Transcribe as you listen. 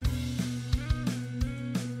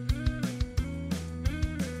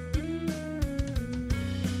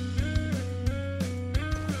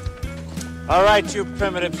All right, you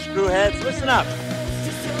primitive screwheads, listen up.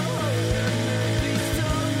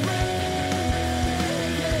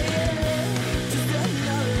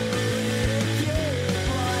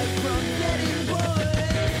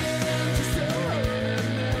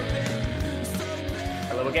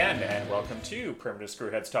 Hello again, and welcome to Primitive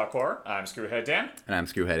Screwheads Talk Horror. I'm Screwhead Dan. And I'm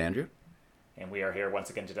Screwhead Andrew. And we are here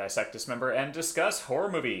once again to dissect, dismember, and discuss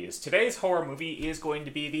horror movies. Today's horror movie is going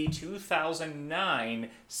to be the 2009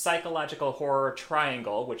 psychological horror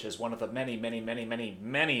Triangle, which is one of the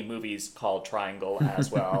many movies called Triangle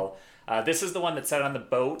as well. This is the one that's set on the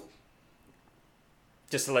boat.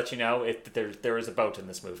 Just to let you know, there is a boat in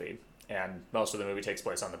this movie, and most of the movie takes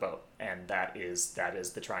place on the boat. And that is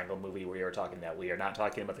the Triangle movie we are talking about. We are not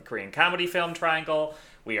talking about the Korean comedy film Triangle.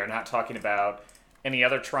 We are not talking about any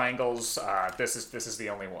other triangles. This is the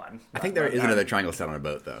only one. I think there is another triangle set on a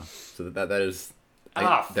boat, though. So that is...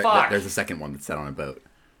 fuck! There's a second one that's set on a boat.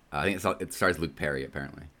 I think it stars Luke Perry,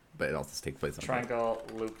 apparently. But it also takes place on Triangle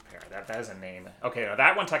a boat. Luke Perry. That is a name. Okay, no,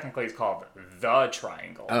 that one technically is called The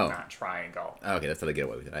Triangle, not Triangle. Oh, okay, that's how they get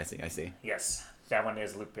away with it. I see. Yes, that one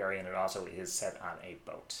is Luke Perry, and it also is set on a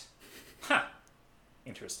boat. Huh.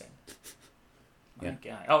 Interesting. Yeah.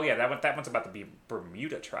 God. Oh yeah, that one's about the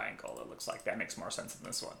Bermuda Triangle. It looks like that makes more sense in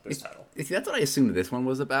this one. This title. See, that's what I assumed this one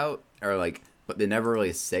was about, but they never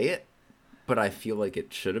really say it. But I feel like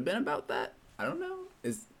it should have been about that. I don't know.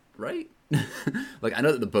 Is right? Like I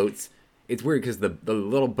know that the boats. It's weird because the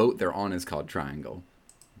little boat they're on is called Triangle,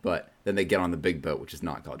 but then they get on the big boat, which is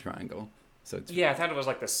not called Triangle. So it's... Yeah, I thought it was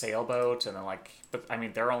like the sailboat, and then but I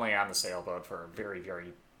mean they're only on the sailboat for a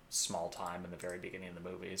very small time in the very beginning of the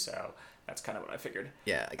movie, so that's kind of what I figured.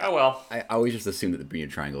 Yeah. Oh well. I always just assumed that the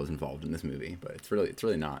Bermuda Triangle is involved in this movie, but it's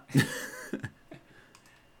really not.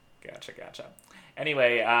 Gotcha.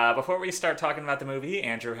 Anyway, before we start talking about the movie,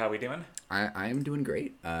 Andrew, how we doing? I am doing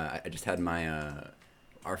great. I just had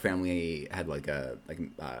our family had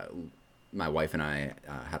my wife and I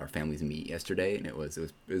had our families meet yesterday, and it was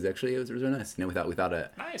really nice. You know, without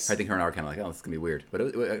a nice. I think her and I were kind of like, oh, this is gonna be weird, but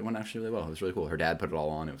it went actually really well. It was really cool. Her dad put it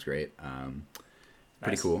all on. It was great.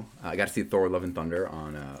 Pretty nice. Cool. I got to see Thor: Love and Thunder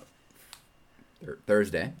on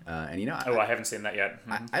Thursday, and you know, I haven't seen that yet.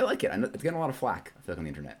 Mm-hmm. I like it. I know it's getting a lot of flack, I feel like, on the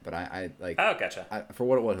internet, but I like. Oh, gotcha. For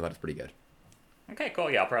what it was, I thought it's pretty good. Okay, cool.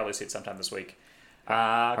 Yeah, I'll probably see it sometime this week.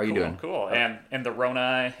 How are you doing? Cool. And the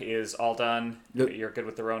Rona is all done. You're good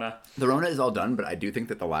with the Rona? The Rona is all done, but I do think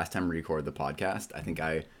that the last time we recorded the podcast, I think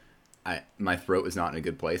my throat was not in a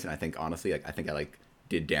good place, and I think honestly, I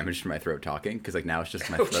did damage to my throat talking, because now it's just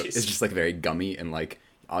my throat is just very gummy and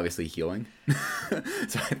obviously healing.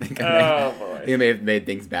 So I think I may have made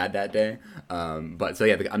things bad that day. But so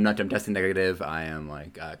yeah, I'm testing negative. I am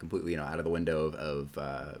completely out of the window of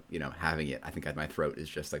having it. I think my throat is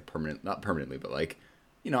just permanent, not permanently, but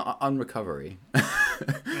on recovery.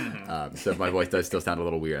 Mm-hmm. So if my voice does still sound a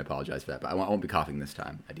little weird, I apologize for that. But I won't be coughing this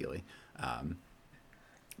time, ideally.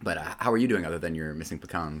 But how are you doing other than your missing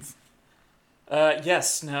pecans?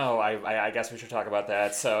 Yes, no, I guess we should talk about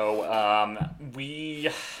that. So,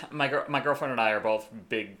 my girlfriend and I are both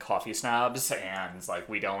big coffee snobs, and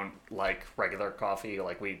we don't like regular coffee.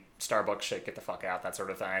 We Starbucks shit, get the fuck out, that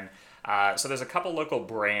sort of thing. So there's a couple local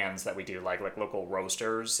brands that we do like local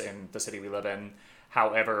roasters in the city we live in.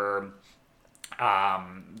 However,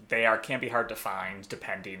 they can be hard to find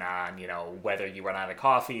depending on, whether you run out of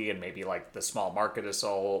coffee and maybe the small market is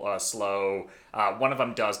so slow. One of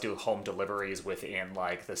them does do home deliveries within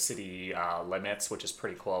the city limits, which is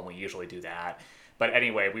pretty cool, and we usually do that. But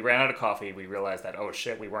anyway, we ran out of coffee. We realized that, oh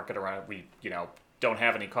shit, we weren't going to run, we don't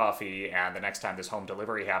have any coffee, and the next time this home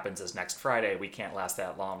delivery happens is next Friday. We can't last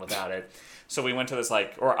that long without it. So we went to this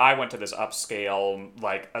I went to this upscale,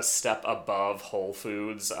 a step above Whole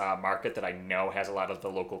Foods market that I know has a lot of the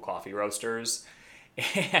local coffee roasters.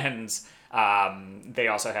 And they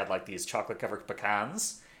also had these chocolate covered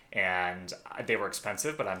pecans, and they were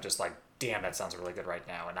expensive, but I'm just damn, that sounds really good right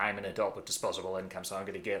now. And I'm an adult with disposable income, so I'm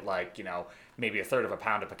going to get maybe a third of a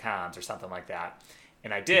pound of pecans or something like that.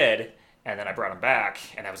 And I did. And then I brought them back,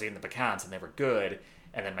 and I was eating the pecans, and they were good.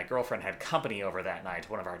 And then my girlfriend had company over that night,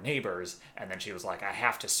 one of our neighbors, and then she was like, I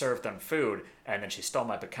have to serve them food. And then she stole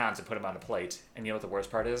my pecans and put them on a plate. And you know what the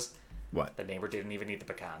worst part is? What? The neighbor didn't even eat the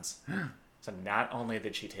pecans. So not only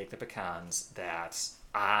did she take the pecans that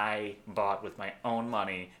I bought with my own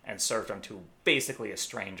money and served them to basically a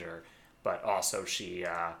stranger, but also she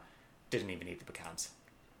didn't even eat the pecans.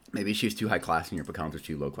 Maybe she's too high class and your pecans are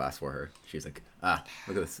too low class for her. She's like,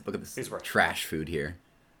 look at this These were trash food here.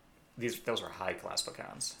 Those were high class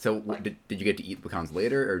pecans. So did you get to eat pecans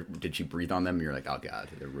later, or did she breathe on them and you're like, oh god,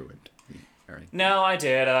 they're ruined? Or... No, I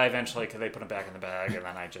did. I eventually, because they put them back in the bag, and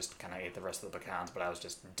then I just kind of ate the rest of the pecans, but I was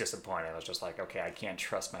just disappointed. I was just like, okay, I can't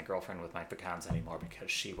trust my girlfriend with my pecans anymore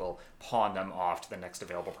because she will pawn them off to the next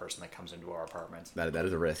available person that comes into our apartment. That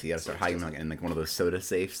is a risk. You gotta start hiding them in like one of those soda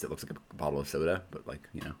safes that looks like a bottle of soda, but like,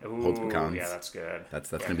 you know, holds pecans. Yeah, that's good.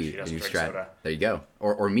 That's yeah, gonna be a new strat. Soda. There you go.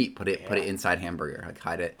 Or meat. Put it inside hamburger. Like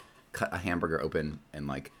hide it, cut a hamburger open, and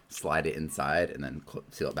like slide it inside, and then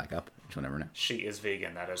seal it back up. Which you'll never know. She is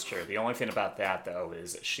vegan. That is true. The only thing about that though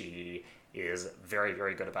is she is very,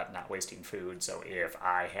 very good about not wasting food. So if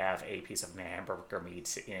I have a piece of hamburger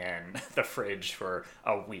meat in the fridge for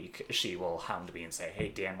a week, she will hound me and say, "Hey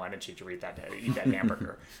Dan, why didn't you eat that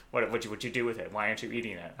hamburger? What'd you do with it? Why aren't you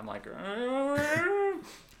eating it?" I'm like,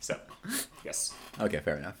 so yes. Okay,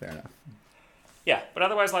 fair enough. Yeah, but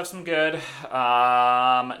otherwise life's been good.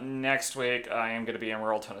 Next week I am going to be in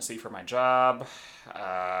rural Tennessee for my job.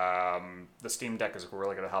 The Steam Deck is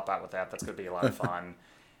really going to help out with that. That's going to be a lot of fun.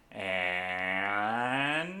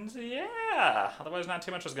 And yeah, otherwise not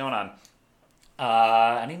too much is going on.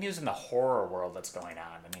 Any news in the horror world that's going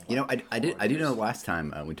on? I mean, you know, I do know last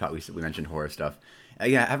time we mentioned horror stuff.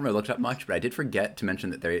 Yeah, I haven't really looked up much, but I did forget to mention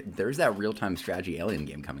that there's that real-time strategy Alien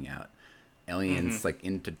game coming out. Aliens like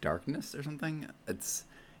Into Darkness or something.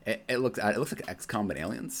 It looks like XCOM but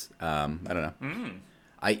aliens. I don't know.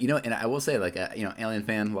 And I will say like Alien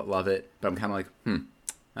fan, love it, but I'm kind of like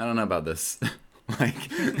I don't know about this. There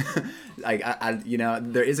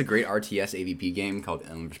is a great RTS AVP game called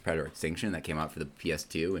Alien vs Predator Extinction that came out for the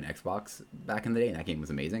PS2 and Xbox back in the day, and that game was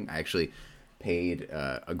amazing. I actually paid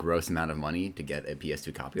a gross amount of money to get a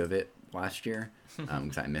PS2 copy of it last year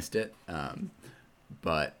because I missed it.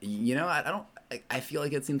 But I feel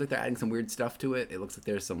like it seems like they're adding some weird stuff to it. It looks like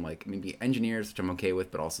there's some like maybe engineers, which I'm okay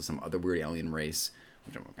with, but also some other weird alien race,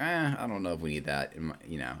 which I'm like, I don't know if we need that. And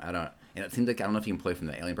it seems like I don't know if you can play from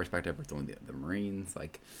the alien perspective or it's only the Marines.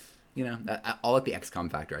 Like, I'll like the XCOM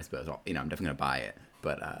factor, I suppose. I'm definitely gonna buy it,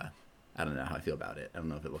 but I don't know how I feel about it. I don't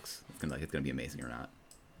know if it's gonna be amazing or not.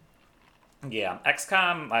 Yeah,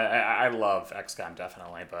 XCOM. I love XCOM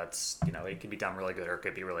definitely, but it could be done really good or it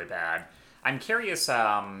could be really bad. I'm curious,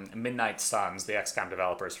 Midnight Suns, the XCOM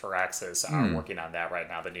developers for Axis, are working on that right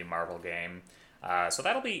now, the new Marvel game. So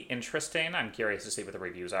that'll be interesting. I'm curious to see what the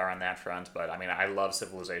reviews are on that front, but I mean, I love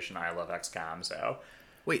Civilization, I love XCOM, so...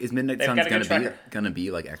 Wait, is Midnight Suns gonna be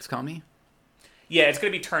like XCOM-y? Yeah, it's gonna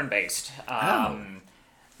be turn-based.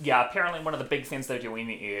 Yeah, apparently one of the big things they're doing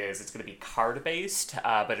is it's gonna be card-based,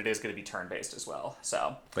 but it is gonna be turn-based as well,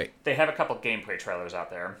 so... Wait. They have a couple gameplay trailers out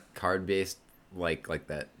there. Card-based, like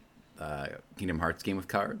that... Kingdom Hearts game with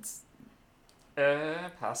cards?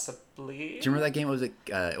 Possibly. Do you remember that game? It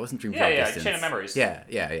wasn't Dream Drop Distance. Distance. Chain of Memories. Yeah.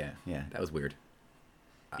 That was weird.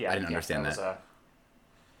 I didn't understand that.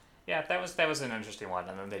 That was an interesting one,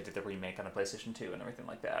 and then they did the remake on the PlayStation 2 and everything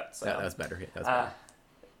like that. So that was better. Yeah, that was better.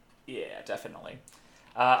 Yeah, definitely.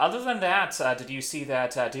 Other than that, did you see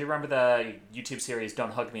that? Do you remember the YouTube series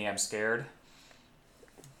 "Don't Hug Me, I'm Scared"?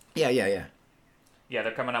 Yeah. Yeah,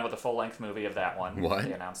 they're coming out with a full-length movie of that one. What?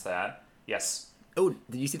 They announced that. Yes. Oh,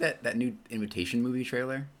 did you see that new Invitation movie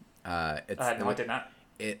trailer? No, I did not.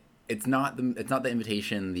 It's not the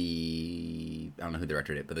Invitation. I don't know who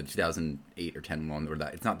directed it, but the 2008 or 10 one,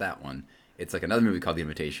 it's not that one. It's like another movie called The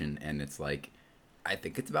Invitation, and it's like, I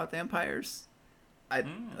think it's about vampires. Like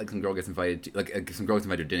some girl gets invited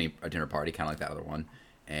to a dinner party, kind of like that other one,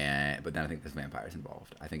 but then I think there's vampires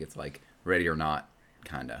involved. I think it's like Ready or Not,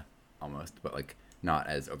 kinda almost, but like. Not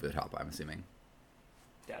as over the top, I'm assuming.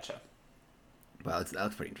 Gotcha. Well, that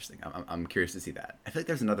looks pretty interesting. I'm curious to see that. I feel like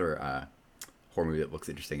there's another horror movie that looks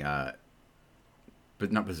interesting, but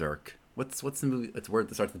not Berserk. What's the movie? It's a word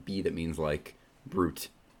that starts with B that means like brute.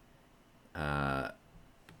 What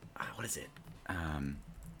is it? Crap.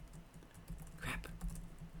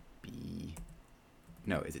 B.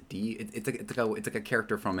 No, is it D? It's like a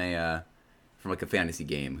character from a fantasy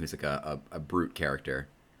game who's like a brute character.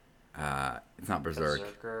 It's not Berserk.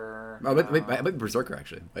 Berserker. Oh, it might be Berserker,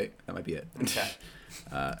 actually. Wait, that might be it. Okay.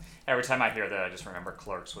 Every time I hear that, I just remember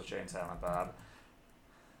Clerks with Jay and Silent Bob.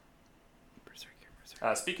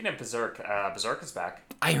 Berserker. Speaking of Berserk, Berserk is back.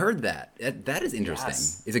 I heard that. That is interesting.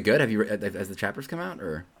 Yes. Is it good? Have you has the chapters come out,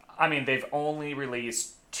 or? I mean, they've only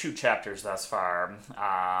released 2 chapters thus far,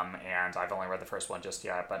 and I've only read the first one just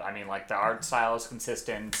yet. But I mean, like the art style is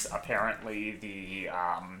consistent. Apparently, the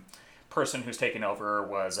person who's taken over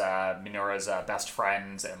was Minoru's best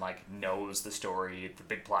friend and like knows the story, the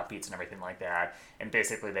big plot beats and everything like that. And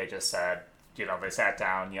basically they just said, they sat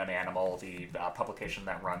down, Young Animal, the publication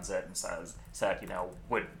that runs it, and said,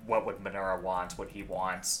 what would Minoru want, what he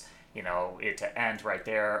wants, it to end right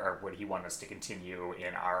there, or would he want us to continue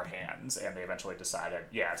in our hands? And they eventually decided,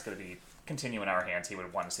 yeah, it's going to be continue in our hands. He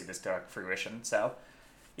would want to see this to fruition. So,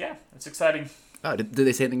 yeah, it's exciting. Oh, did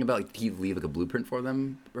they say anything about like he leave like a blueprint for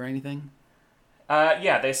them or anything?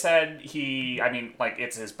 Yeah, they said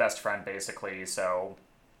it's his best friend basically. So,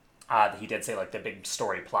 he did say like the big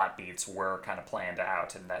story plot beats were kind of planned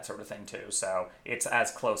out and that sort of thing too. So it's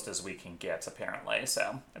as close as we can get apparently.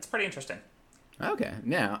 So it's pretty interesting. Okay,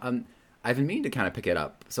 yeah. I've been meaning to kind of pick it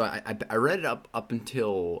up. So I read it up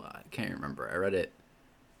until I can't remember. I read it.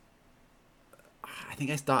 I think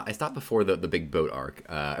I stopped before the big boat arc,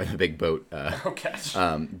 the big boat. Okay.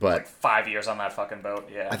 But like 5 years on that fucking boat.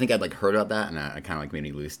 Yeah. I think I'd like heard about that, and I kind of like made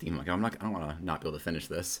me lose steam. Like I don't want to not be able to finish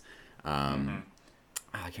this.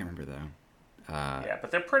 I can't remember though. Yeah, but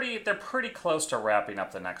they're pretty close to wrapping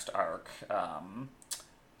up the next arc.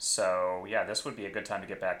 So yeah, this would be a good time to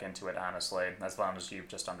get back into it, honestly, as long as you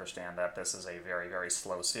just understand that this is a very, very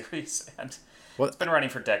slow series, and it's been running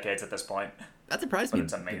for decades at this point. That surprised me.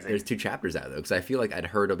 It's amazing. There's 2 chapters out though, because I feel like I'd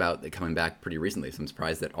heard about it coming back pretty recently, so I'm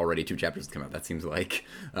surprised that already 2 chapters have come out. That seems like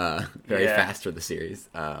very fast for the series.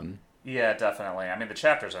 Yeah, definitely. I mean, the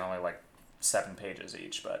chapters are only like 7 pages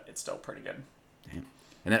each, but it's still pretty good. Damn.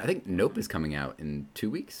 And then I think Nope is coming out in 2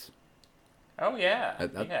 weeks. Oh yeah,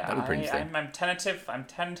 that'd be pretty interesting. I'm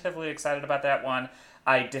tentatively excited about that one.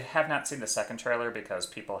 I have not seen the second trailer because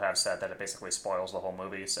people have said that it basically spoils the whole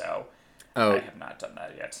movie. So I have not done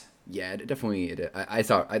that yet. Yeah, it definitely. I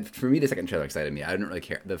saw. For me, the second trailer excited me. I didn't really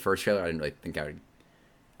care. The first trailer, I didn't really think I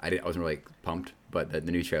wasn't really pumped. But the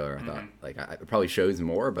new trailer, I thought it probably shows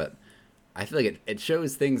more. But I feel like it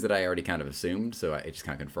shows things that I already kind of assumed. So it just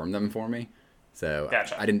kind of confirmed them for me. So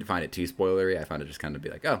gotcha. I didn't find it too spoilery. I found it just kind of be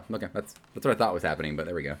like, oh, okay, that's what I thought was happening. But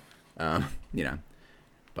there we go. But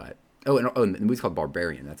and the movie's called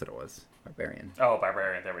Barbarian. That's what it was. Barbarian. Oh,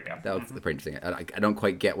 Barbarian. There we go. That was pretty interesting. I don't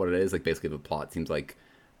quite get what it is. Like basically, the plot seems like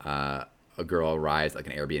a girl arrives like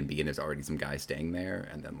an Airbnb and there's already some guy staying there,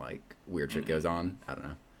 and then like weird shit goes on. I don't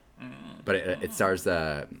know. But it stars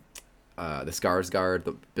the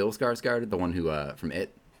Skarsgård, Bill Skarsgård, the one who from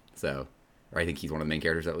It. So, or I think he's one of the main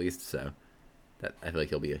characters at least. So. That I feel like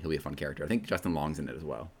he'll be a fun character. I think Justin Long's in it as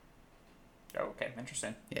well. Oh, okay,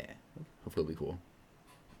 interesting. Yeah, hopefully it'll be cool.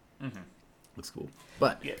 Looks cool.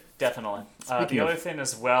 But yeah, definitely. The other thing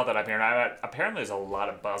as well that I'm hearing, apparently there's a lot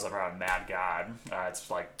of buzz around Mad God. It's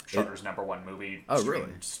like Shudder's #1 movie. Oh, really?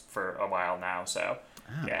 For a while now. So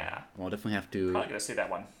yeah. Well, I'll definitely have to. Probably gonna see that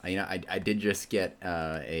one. I did just get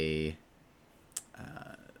a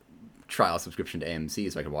trial subscription to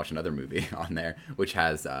AMC so I could watch another movie on there, which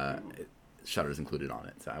has. Shudder's included on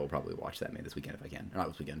it, so I will probably watch that maybe this weekend if I can. Or not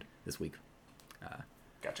this weekend, this week.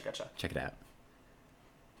 Gotcha. Check it out.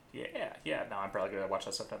 Yeah. No, I'm probably gonna watch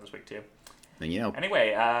that sometime this week too. Then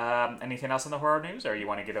Anyway, anything else in the horror news, or you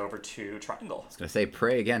want to get over to Triangle? I was gonna say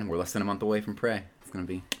Prey again. We're less than a month away from Prey. It's gonna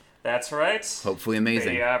be. That's right. Hopefully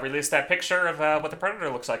amazing. They released that picture of what the Predator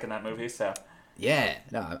looks like in that movie. So. Yeah,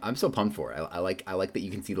 no, I'm so pumped for it. I like that you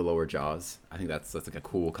can see the lower jaws. I think that's like a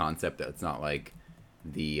cool concept. That it's not like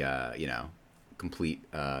the complete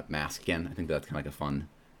mask again. I think that's kind of like a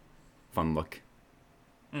fun look.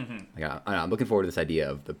 Like, I'm looking forward to this idea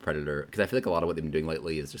of the Predator because I feel like a lot of what they've been doing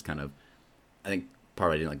lately is just kind of. I think part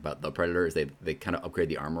of what I didn't like about the Predator is they kind of upgrade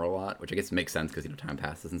the armor a lot, which I guess makes sense because time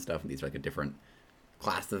passes and stuff, and these are like a different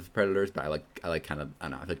class of Predators. But I like kind of I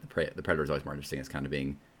don't know. I feel like the Predator is always more interesting as kind of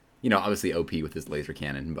being, obviously OP with his laser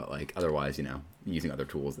cannon, but like otherwise, using other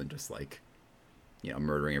tools than just like.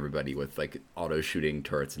 Murdering everybody with like auto shooting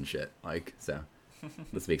turrets and shit. Like, so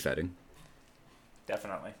this will be exciting.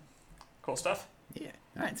 Definitely. Cool stuff. Yeah.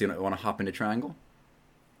 All right. So you want to hop into Triangle?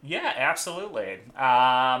 Yeah, absolutely.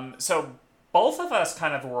 So both of us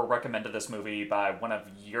kind of were recommended this movie by one of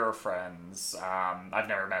your friends. I've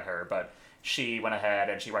never met her, but she went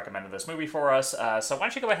ahead and she recommended this movie for us. So why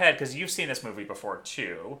don't you go ahead, because you've seen this movie before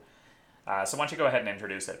too. So why don't you go ahead and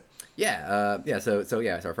introduce it? Yeah. So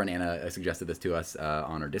our friend Anna suggested this to us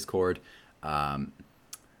on our Discord.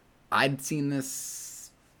 I'd seen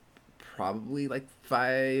this probably like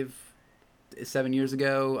 5-7 years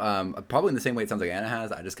ago. Probably in the same way it sounds like Anna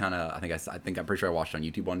has. I just kind of I think I'm pretty sure I watched it on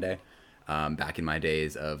YouTube one day. Back in my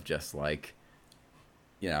days of just like,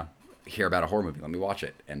 hear about a horror movie, let me watch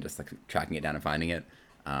it, and just like tracking it down and finding it.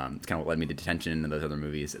 It's kind of what led me to Detention and those other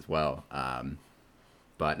movies as well.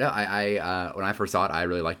 But no, I when I first saw it, I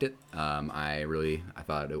really liked it. I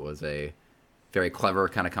thought it was a very clever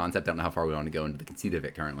kind of concept. I don't know how far we want to go into the conceit of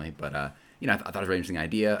it currently, but I thought it was a very interesting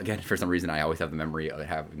idea. Again, for some reason, I always have the memory of it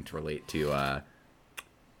having to relate to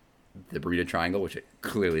the Bermuda Triangle, which it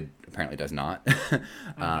clearly apparently does not.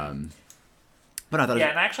 But I thought yeah,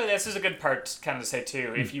 and actually, this is a good part to kind of say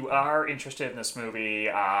too. If you are interested in this movie,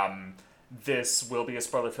 this will be a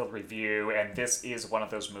spoiler-filled review, and this is one of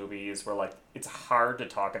those movies where like it's hard to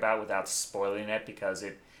talk about without spoiling it because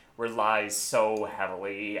it relies so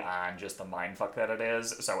heavily on just the mindfuck that it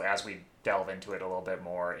is. So as we delve into it a little bit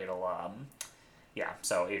more, it'll yeah.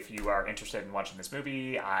 So if you are interested in watching this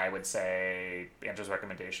movie, I would say Andrew's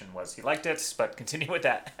recommendation was he liked it, but continue with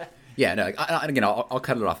that. Yeah, no. Again, I'll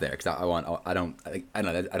cut it off there because I don't feel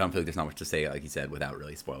like there's not much to say, like you said, without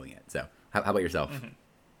really spoiling it. So, how about yourself?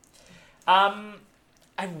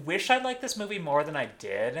 I wish I liked this movie more than I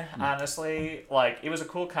did, honestly. Like, it was a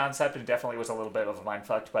cool concept and definitely was a little bit of a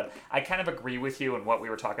mindfuck, but I kind of agree with you in what we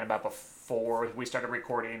were talking about before we started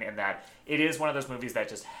recording, in that it is one of those movies that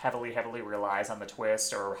just heavily, heavily relies on the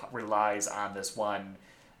twist or relies on this one,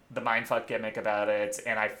 the mindfuck gimmick about it,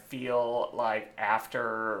 and I feel like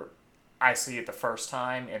after I see it the first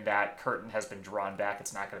time and that curtain has been drawn back,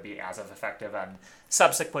 it's not going to be as effective on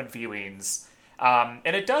subsequent viewings.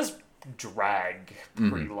 And it does drag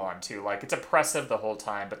pretty long too. Like, it's oppressive the whole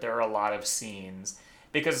time, but there are a lot of scenes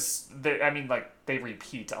because they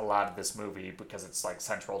repeat a lot of this movie because it's like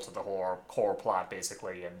central to the whole core plot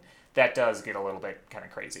basically, and that does get a little bit kind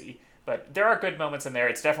of crazy. But there are good moments in there.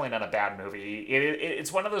 It's definitely not a bad movie.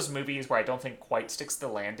 It's one of those movies where I don't think quite sticks the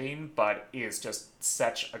landing, but is just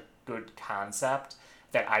such a good concept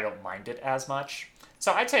that I don't mind it as much.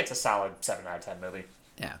 So I'd say it's a solid 7 out of 10 movie.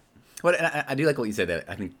 Yeah. Well, and I do like what you said. That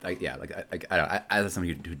I think, I don't know, as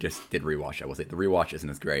someone who just did rewatch, I will say the rewatch isn't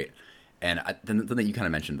as great. And then that you kind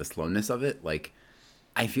of mentioned the slowness of it. Like,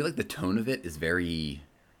 I feel like the tone of it is very.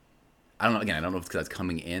 I don't know. Again, I don't know if it's because I was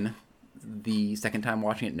coming in the second time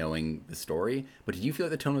watching it, knowing the story. But did you feel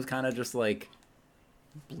like the tone was kind of just like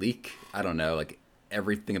bleak? I don't know. Like,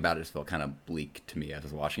 everything about it just felt kind of bleak to me as I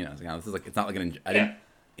was watching it. I was like, oh, this is like, it's not like I didn't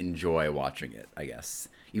enjoy watching it, I guess.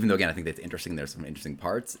 Even though, again, I think that's interesting. There's some interesting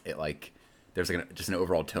parts. It like there's like just an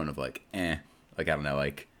overall tone of like like I don't know,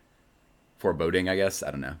 like foreboding, I guess.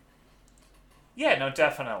 I don't know. Yeah, no,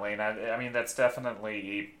 definitely. And I mean, that's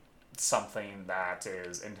definitely something that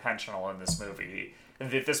is intentional in this movie.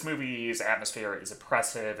 This movie's atmosphere is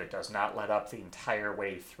oppressive. It does not let up the entire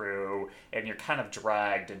way through, and you're kind of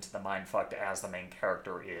dragged into the mindfuck as the main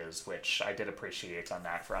character is, which I did appreciate on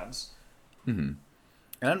that front. Mm-hmm.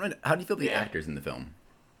 And how do you feel the actors in the film?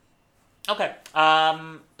 Okay.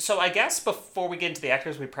 So I guess before we get into the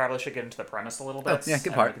actors, we probably should get into the premise a little bit. Oh, yeah,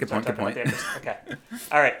 good point. Okay.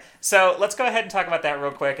 All right. So let's go ahead and talk about that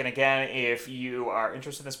real quick. And again, if you are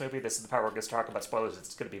interested in this movie, this is the part where we're going to talk about spoilers.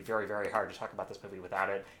 It's going to be very, very hard to talk about this movie without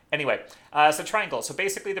it. Anyway, so Triangle. So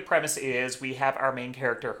basically the premise is we have our main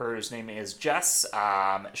character, whose name is Jess.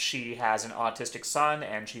 She has an autistic son,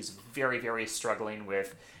 and she's very, very struggling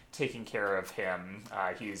with taking care of him.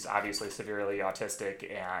 He's obviously severely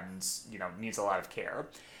autistic and, needs a lot of care.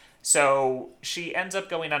 So she ends up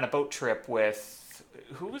going on a boat trip with,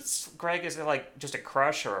 who's Greg? Is it like just a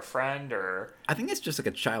crush or a friend or? I think it's just like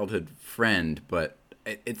a childhood friend, but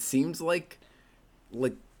it seems like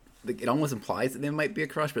it almost implies that they might be a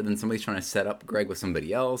crush, but then somebody's trying to set up Greg with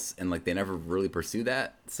somebody else, and like they never really pursue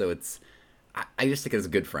that. So it's. I just think it as a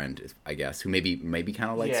good friend, I guess, who maybe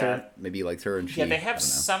kind of likes her, maybe likes her, and she. Yeah, they have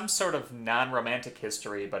some sort of non-romantic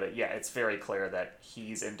history, but it's very clear that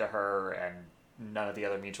he's into her, and none of the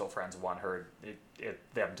other mutual friends want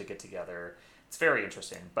them to get together. It's very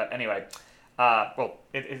interesting, but anyway,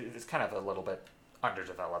 it's kind of a little bit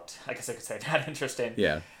underdeveloped. I guess I could say not interesting.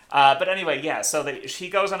 Yeah. But anyway, so she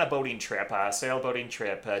goes on a boating trip, sailboating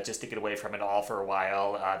trip, just to get away from it all for a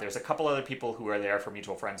while. There's a couple other people who are there for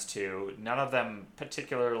mutual friends too. None of them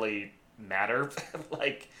particularly matter.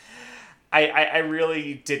 Like, I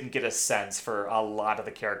really didn't get a sense for a lot of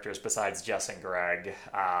the characters besides Jess and Greg.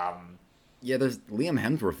 Yeah, there's Liam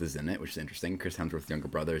Hemsworth is in it, which is interesting. Chris Hemsworth's younger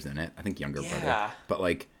brother is in it. I think younger brother. But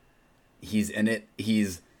like, he's in it.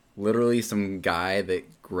 He's literally some guy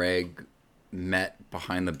that Greg met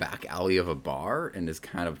behind the back alley of a bar and is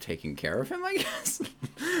kind of taking care of him, I guess.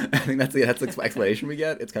 I think that's the explanation we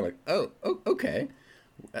get. It's kind of like, oh, okay.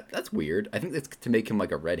 That's weird. I think it's to make him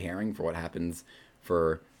like a red herring for what happens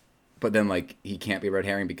but then like he can't be a red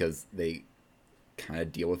herring because they kind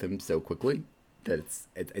of deal with him so quickly that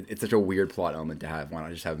it's such a weird plot element to have. Why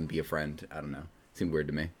not just have him be a friend? I don't know. Seemed weird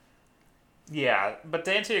to me. Yeah, but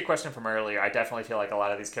to answer your question from earlier, I definitely feel like a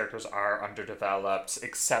lot of these characters are underdeveloped,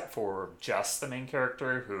 except for just the main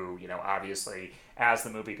character, who, obviously, as the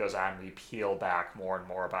movie goes on, we peel back more and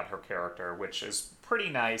more about her character, which is pretty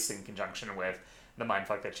nice in conjunction with the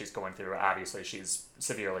mindfuck that she's going through. Obviously, she's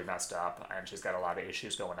severely messed up, and she's got a lot of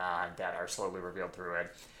issues going on that are slowly revealed through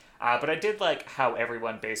it. But I did like how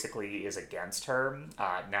everyone basically is against her,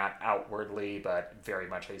 not outwardly, but very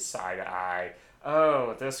much a side eye.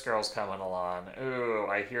 Oh, this girl's coming along. Ooh,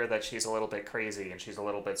 I hear that she's a little bit crazy and she's a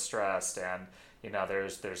little bit stressed, and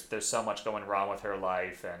there's so much going wrong with her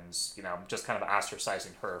life, and just kind of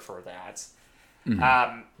ostracizing her for that.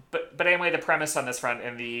 Mm-hmm. But anyway, the premise on this front,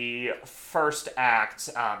 in the first act,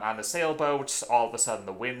 on the sailboat, all of a sudden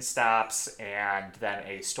the wind stops, and then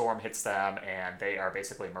a storm hits them, and they are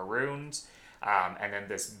basically marooned. And then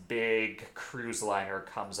this big cruise liner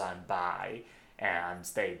comes on by, and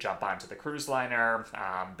they jump onto the cruise liner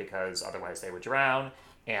because otherwise they would drown.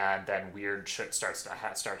 And then weird shit starts to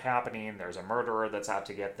start happening. There's a murderer that's out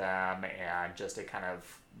to get them, and just it kind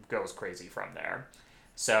of goes crazy from there.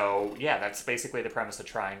 So, yeah, that's basically the premise of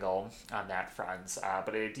Triangle on that front.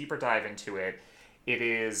 But a deeper dive into it, it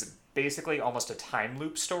is basically almost a time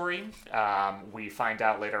loop story. We find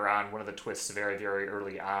out later on, one of the twists very, very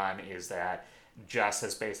early on is that Jess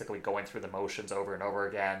is basically going through the motions over and over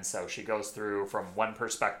again. So she goes through from one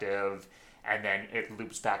perspective, and then it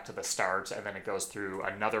loops back to the start, and then it goes through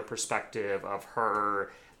another perspective of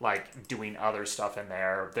her like doing other stuff in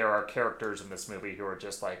there. There are characters in this movie who are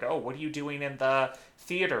just like, oh, what are you doing in the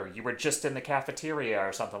theater? You were just in the cafeteria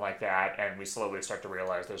or something like that. And we slowly start to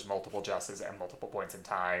realize there's multiple Jesses at multiple points in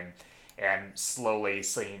time, and slowly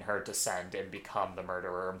seeing her descend and become the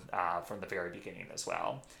murderer from the very beginning as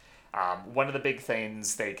well. One of the big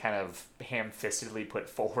things they kind of ham-fistedly put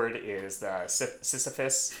forward is the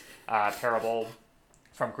Sisyphus parable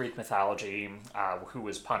from Greek mythology, who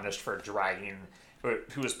was punished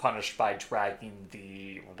by dragging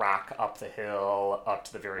the rock up the hill, up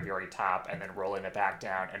to the very, very top, and then rolling it back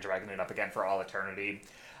down and dragging it up again for all eternity.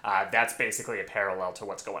 That's basically a parallel to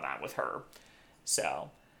what's going on with her.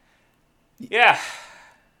 So, yeah.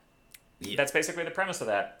 That's basically the premise of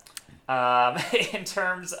that. In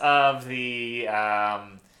terms of the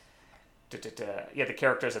the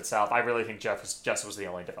characters itself, I really think Jess was the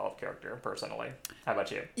only developed character, personally. How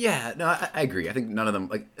about you? Yeah, no, I agree. I think none of them,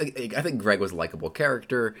 I think Greg was a likable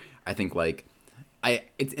character. I think,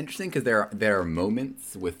 it's interesting because there are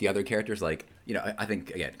moments with the other characters, I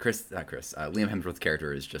think, again, Liam Hemsworth's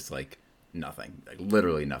character is just, nothing.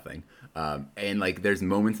 Literally nothing. And, there's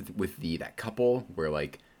moments with that couple where,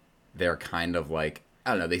 they're kind of, I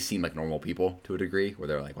don't know, they seem like normal people to a degree, where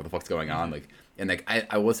they're like, what the fuck's going on?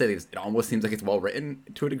 I will say it almost seems like it's well written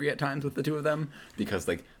to a degree at times with the two of them, because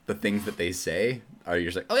the things that they say are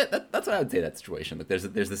just like, oh yeah, that's what I would say that situation. There's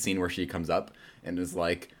the scene where she comes up and is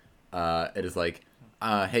like,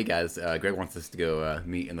 hey guys, Greg wants us to go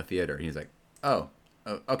meet in the theater, and he's like, oh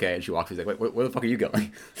okay, and she walks. He's like, wait, where the fuck are you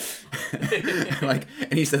going?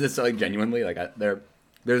 And he says it so genuinely.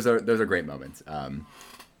 Those are great moments.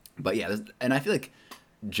 But yeah, and I feel like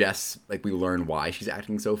Jess, we learn why she's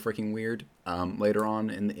acting so freaking weird later on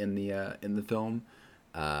in the film.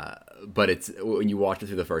 But it's when you watch it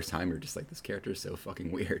through the first time, you're just like, this character is so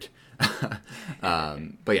fucking weird.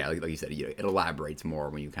 But yeah, like you said, it elaborates more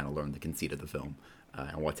when you kind of learn the conceit of the film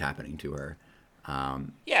and what's happening to her.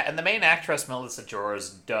 Yeah, and the main actress, Melissa George,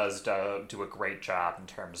 does do a great job in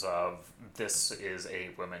terms of this is a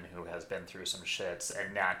woman who has been through some shits,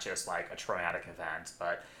 and not just a traumatic event,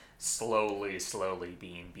 but slowly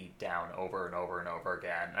being beat down over and over and over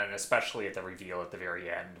again, and especially at the reveal at the very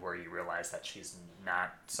end where you realize that she's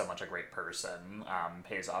not so much a great person,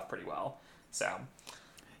 pays off pretty well. So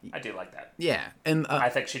I do like that. Yeah, and I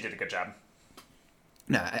think she did a good job.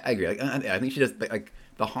 No, I agree. I think she does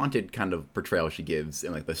the haunted kind of portrayal she gives,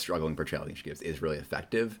 and the struggling portrayal she gives is really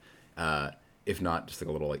effective, if not just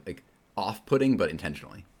a little off-putting, but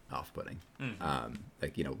intentionally off-putting.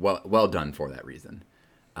 Mm-hmm. Well done for that reason.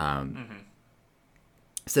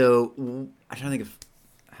 So I'm trying to think of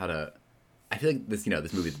how to. I feel like this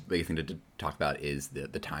movie, the biggest thing to talk about is the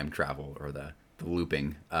time travel or the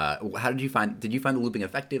looping. How did you find the looping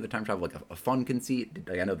effective? The time travel a fun conceit?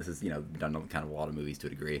 I know this is done kind of a lot of movies to a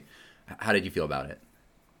degree. How did you feel about it?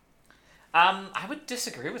 I would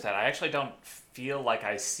disagree with that. I actually don't feel like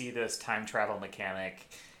I see this time travel mechanic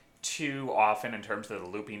too often in terms of the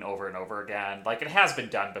looping over and over again. It has been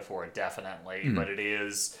done before, definitely, but it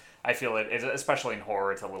is, I feel it, especially in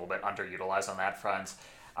horror, it's a little bit underutilized on that front.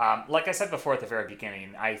 Like I said before at the very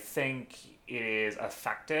beginning, I think it is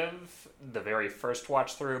effective the very first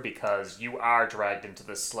watch through, because you are dragged into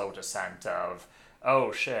this slow descent of,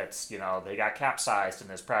 oh shit, they got capsized and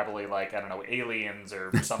there's probably I don't know, aliens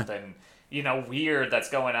or something, weird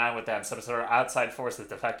that's going on with them, some sort of outside force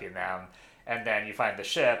that's affecting them. And then you find the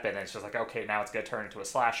ship, and it's just okay, now it's going to turn into a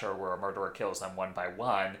slasher where a murderer kills them one by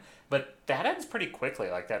one. But that ends pretty quickly.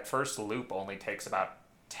 That first loop only takes about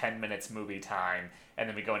 10 minutes movie time, and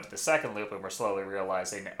then we go into the second loop and we're slowly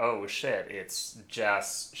realizing, oh shit, it's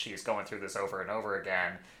Jess, she's going through this over and over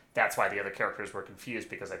again. That's why the other characters were confused,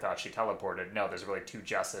 because they thought she teleported. No, there's really 2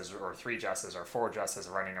 Jesses or 3 Jesses or 4 Jesses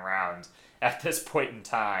running around at this point in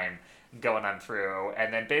time, going on through.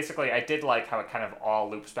 And then basically I did like how it kind of all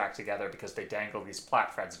loops back together, because they dangle these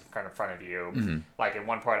plot threads in front of you. Mm-hmm. Like in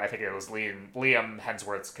one part, I think it was Liam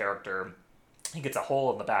Hemsworth's character, he gets a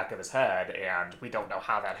hole in the back of his head, and we don't know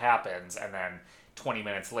how that happens. And then 20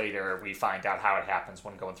 minutes later, we find out how it happens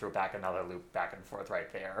when going through back another loop back and forth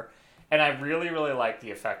right there. And I really, really like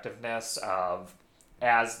the effectiveness of,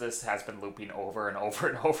 as this has been looping over and over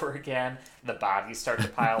and over again, the bodies start to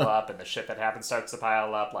pile up and the shit that happens starts to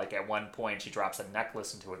pile up. Like at one point, she drops a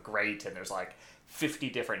necklace into a grate, and there's like 50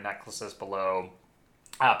 different necklaces below.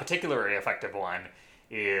 A particularly effective one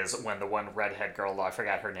is when the one redhead girl, I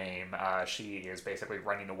forgot her name, she is basically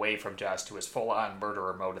running away from Jess, who is full-on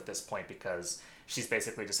murderer mode at this point, because she's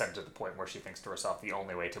basically descended to the point where she thinks to herself the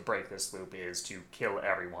only way to break this loop is to kill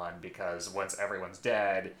everyone, because once everyone's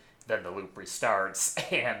dead, then the loop restarts,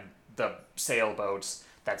 and the sailboat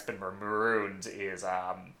that's been marooned is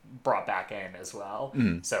brought back in as well.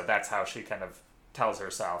 Mm. So that's how she kind of tells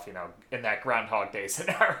herself, in that Groundhog Day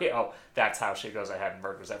scenario, that's how she goes ahead and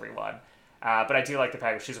murders everyone. But I do like the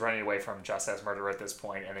fact that she's running away from Jess as murderer at this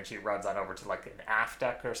point, and then she runs on over to like an aft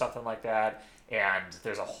deck or something like that, and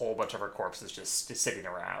there's a whole bunch of her corpses just sitting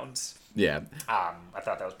around. Yeah. I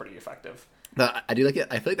thought that was pretty effective. But I do like it.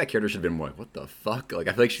 I feel like that character should have been more like, what the fuck? Like,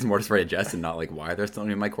 I feel like she's more just afraid of Jess and not like, why are there so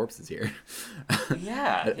many of my corpses here?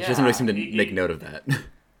 Yeah. She doesn't really seem to make note of that.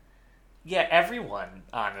 Yeah, everyone,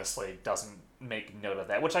 honestly, doesn't make note of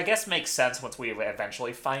that, which I guess makes sense once we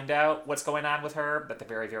eventually find out what's going on with her at the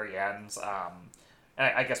very, very end.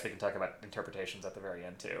 And I guess we can talk about interpretations at the very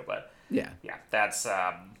end, too. But, yeah, that's,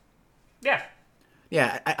 yeah.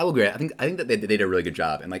 Yeah, I will agree. I think that they did a really good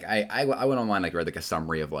job, and like I went online, like read like a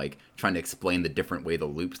summary of like trying to explain the different way the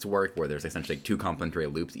loops work, where there's essentially like 2 complementary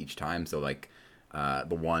loops each time. So like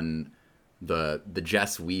the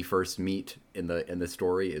Jess we first meet in the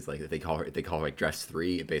story is like they call her like Jess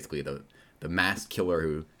 3. Basically the masked killer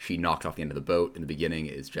who she knocked off the end of the boat in the beginning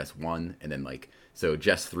is Jess 1, and then like so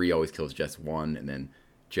Jess 3 always kills Jess 1, and then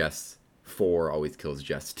Jess 4 always kills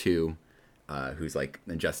Jess 2. Who's like,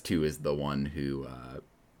 and Jess 2 is the one who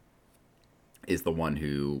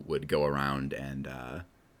would go around and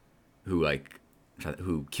who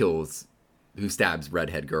stabs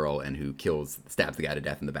redhead girl and who stabs the guy to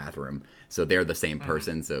death in the bathroom. So they're the same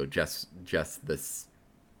person. So Jess this,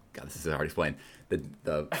 God, this is hard to explain.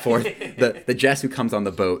 The fourth, the Jess who comes on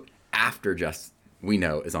the boat after Jess we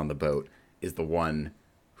know is on the boat is the one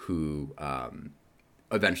who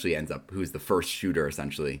eventually ends up, who's the first shooter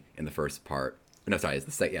essentially in the first part. No, sorry, it's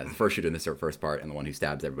the first shooter in the first part, and the one who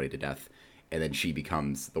stabs everybody to death, and then she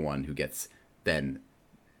becomes the one who gets then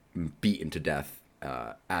beaten to death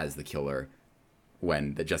as the killer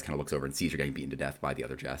when the Jess kind of looks over and sees her getting beaten to death by the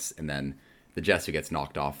other Jess, and then the Jess who gets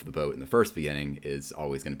knocked off the boat in the first beginning is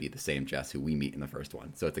always going to be the same Jess who we meet in the first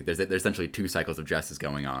one. So it's like there's essentially 2 cycles of Jesses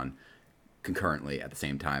going on concurrently at the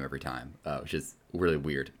same time every time, which is really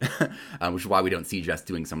weird. Which is why we don't see Jess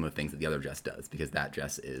doing some of the things that the other Jess does, because that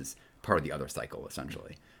Jess is part of the other cycle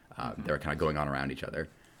essentially. They're kind of going on around each other.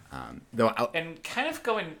 And kind of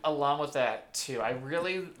going along with that too, I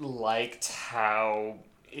really liked how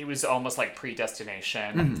it was almost like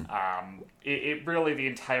predestination. Mm-hmm. It really, the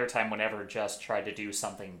entire time, whenever Jess tried to do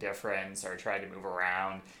something different or tried to move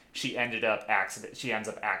around, she ends up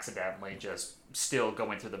accidentally just still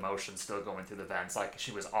going through the motions, still going through the vents, like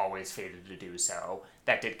she was always fated to do so.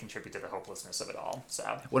 That did contribute to the hopelessness of it all.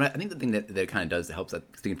 So, well, I think the thing that it kind of does that helps,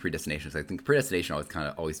 speaking of predestination, is I think predestination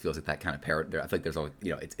always feels like that kind of I feel like there's always,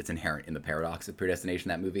 it's inherent in the paradox of predestination,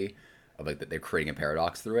 that movie, of like that they're creating a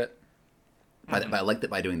paradox through it. Mm-hmm. But I like that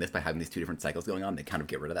by doing this, by having these 2 different cycles going on, they kind of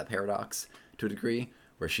get rid of that paradox to a degree,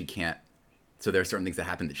 where she can't. So there are certain things that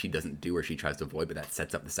happen that she doesn't do, or she tries to avoid, but that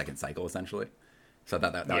sets up the second cycle essentially. So I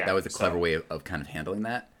thought that was a clever way of kind of handling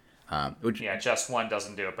that. Just 1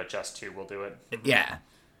 doesn't do it, but just 2 will do it. Mm-hmm. Yeah,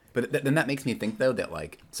 but then that makes me think though that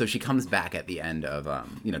like, so she comes back at the end of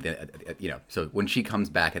so when she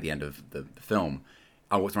comes back at the end of the film,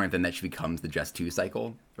 I was wondering then that she becomes the Jess 2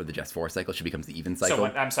 cycle or the Jess 4 cycle. She becomes the even cycle. So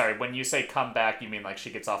I'm sorry, when you say come back, you mean like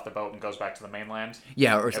she gets off the boat and goes back to the mainland?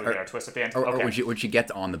 Yeah, or we get our twist at the end. Or when she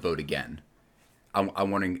gets on the boat again.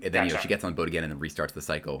 I'm wondering, and then she gets on the boat again and then restarts the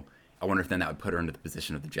cycle. I wonder if then that would put her into the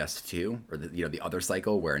position of the Jess 2, or the other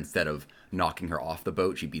cycle, where instead of knocking her off the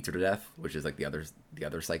boat, she beats her to death, which is like the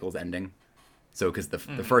other cycle's ending. So because the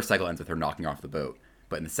first cycle ends with her knocking her off the boat,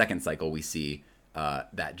 but in the second cycle we see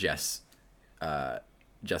that Jess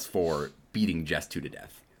just for beating Jess 2 to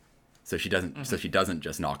death. So she doesn't. So she doesn't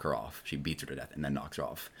just knock her off. She beats her to death and then knocks her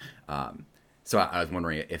off. So I was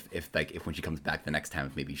wondering if when she comes back the next time,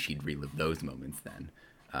 if maybe she'd relive those moments then,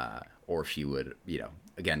 or if she would,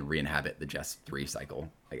 again re-inhabit the Jess 3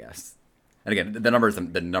 cycle, I guess. And again, the numbers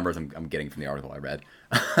I'm getting from the article I read,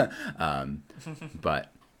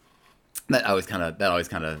 but I was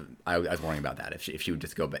worrying about that if she would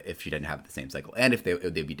just go, but if she didn't have the same cycle, and if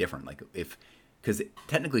they'd be different, like because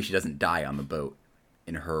technically she doesn't die on the boat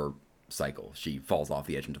in her cycle. She falls off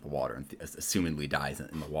the edge into the water and assumedly dies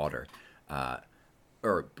in the water,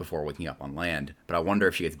 or before waking up on land. But I wonder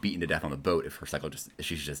if she gets beaten to death on the boat, if her cycle if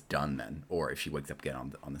she's just done then, or if she wakes up again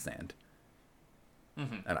on the sand.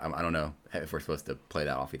 And I don't know if we're supposed to play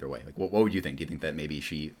that off either way. Like, what would you think? Do you think that maybe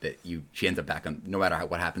she ends up back on, no matter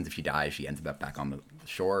what happens, if she dies, she ends up back on the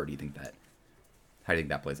shore? Or do you think that, how do you think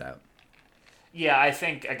that plays out? Yeah, I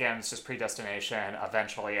think, again, it's just predestination.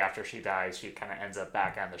 Eventually, after she dies, she kind of ends up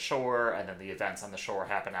back on the shore, and then the events on the shore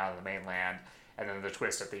happen out of the mainland. And then the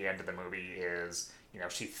twist at the end of the movie is,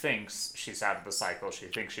 she thinks she's out of the cycle. She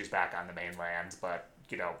thinks she's back on the mainland, but,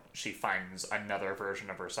 she finds another version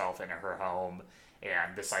of herself in her home,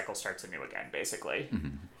 and the cycle starts anew again, basically.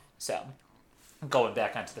 So, going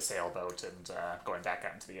back onto the sailboat and going back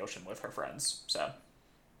out into the ocean with her friends. So,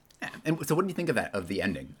 and so, what do you think of that, of the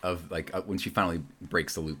ending, of when she finally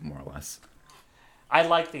breaks the loop, more or less? I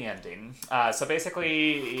like the ending. So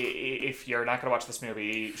basically, if you're not going to watch this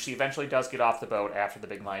movie, she eventually does get off the boat after the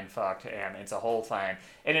big mind fuck, and it's a whole thing.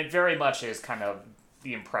 And it very much is kind of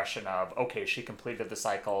the impression of, okay, she completed the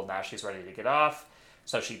cycle, now she's ready to get off.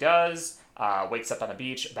 So she does, wakes up on the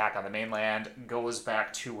beach, back on the mainland, goes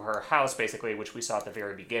back to her house, basically, which we saw at the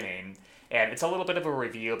very beginning. And it's a little bit of a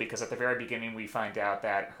reveal, because at the very beginning we find out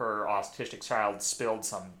that her autistic child spilled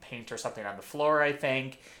some paint or something on the floor, I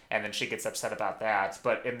think, and then she gets upset about that.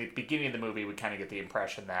 But in the beginning of the movie, we kind of get the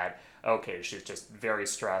impression that, okay, she's just very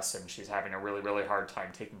stressed and she's having a really, really hard time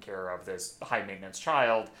taking care of this high-maintenance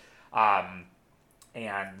child.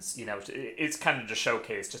 And, it's kind of to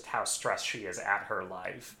showcase just how stressed she is at her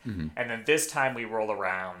life. And then this time we roll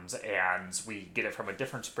around and we get it from a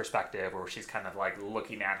different perspective, where she's kind of like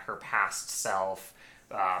looking at her past self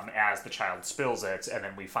as the child spills it. And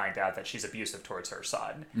then we find out that she's abusive towards her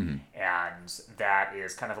son. And that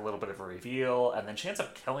is kind of a little bit of a reveal. And then she ends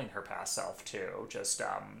up killing her past self too. Just,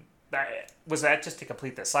 was that just to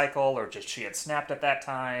complete the cycle, or just she had snapped at that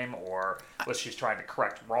time, or was she trying to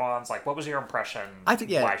correct wrongs? Like, what was your impression? I think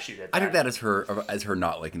why she did that? I think that is her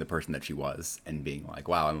not liking the person that she was and being like,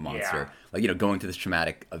 wow, I'm a monster. Yeah. Like, going to this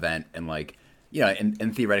traumatic event and like,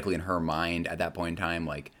 and theoretically in her mind at that point in time,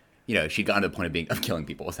 like, she'd gotten to the point of killing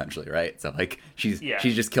people essentially, right? So like she's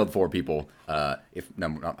just killed 4 people, I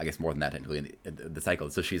guess more than that technically in the cycle.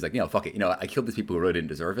 So she's like, fuck it, I killed these people who really didn't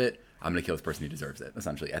deserve it. I'm gonna kill this person who deserves it,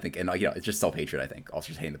 essentially. I think, and it's just self-hatred. I think also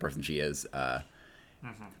just hating the person she is. The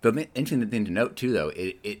interesting thing to note too, though,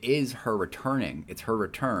 it is her returning. It's her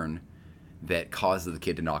return that causes the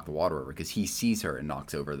kid to knock the water over, because he sees her and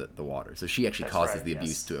knocks over the water. So she actually causes the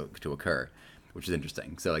abuse to occur, which is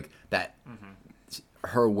interesting. So like that.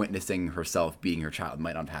 Her witnessing herself beating her child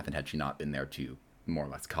might not have happened had she not been there to more or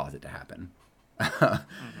less cause it to happen.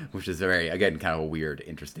 Which is again, kind of a weird,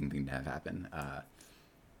 interesting thing to have happen.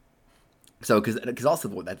 So, because also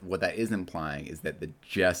what that is implying is that the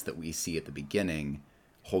Jess that we see at the beginning,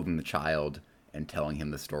 holding the child and telling him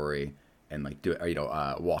the story, and like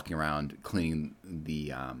walking around cleaning the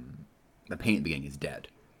paint at the beginning, is dead.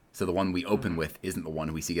 So the one we open with isn't the one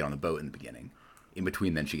who we see get on the boat in the beginning. In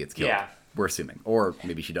between, then she gets killed. Yeah. We're assuming, or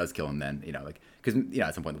maybe she does kill him then. Because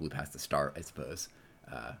at some point the loop has to start, I suppose.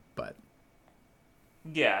 But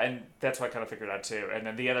yeah, and that's what I kind of figured out too. And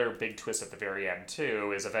then the other big twist at the very end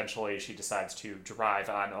too is eventually she decides to drive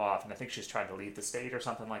on off, and I think she's trying to leave the state or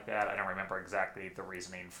something like that. I don't remember exactly the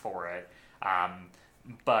reasoning for it.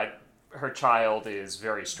 But her child is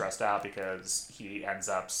very stressed out because he ends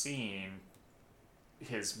up seeing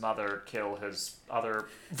his mother kill his other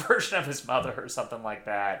version of his mother or something like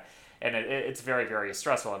that. And it's very, very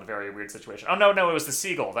stressful and a very weird situation. Oh, no, it was the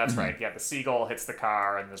seagull. That's right. Yeah, the seagull hits the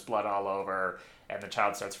car and there's blood all over, and the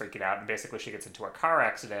child starts freaking out. And basically she gets into a car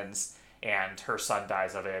accident, and her son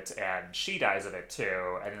dies of it, and she dies of it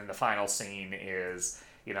too. And then the final scene is,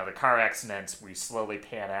 the car accident. We slowly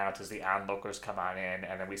pan out as the onlookers come on in,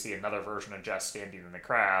 and then we see another version of Jess standing in the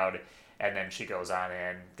crowd. And then she goes on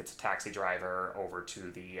in, gets a taxi driver over to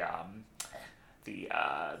the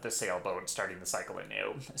sailboat, starting the cycle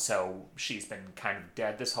anew. So she's been kind of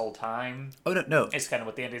dead this whole time. Oh no! It's kind of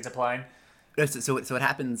what the ending's implying. So what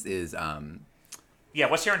happens is Yeah,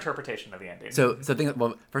 what's your interpretation of the ending? So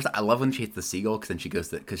well, first I love when she hits the seagull because then she goes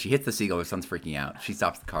because she hits the seagull. Her son's freaking out. She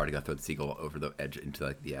stops the car to go throw the seagull over the edge into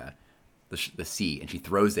like the sea, and she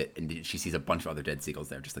throws it, and she sees a bunch of other dead seagulls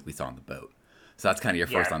there, just like we saw on the boat. So that's kind of your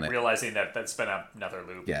first on that. Realizing that that's been another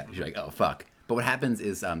loop. Yeah, she's like, oh fuck. But what happens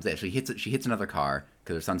is she hits another car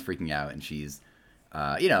because her son's freaking out, and she's,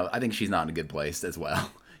 I think she's not in a good place as well.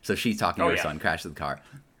 So she's talking to her son, crashes the car.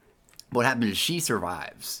 But what happens is she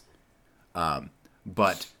survives,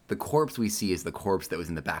 but the corpse we see is the corpse that was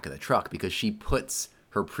in the back of the truck because she puts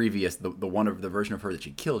her previous the version of her that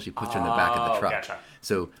she killed. She puts her in the back of the truck. Gotcha.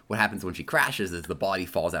 So what happens when she crashes is the body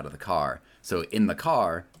falls out of the car. So in the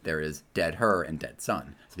car there is dead her and dead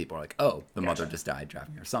son. So people are like, oh, the mother just died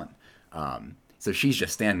driving her son. So she's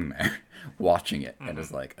just standing there watching it and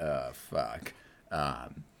is like, oh fuck.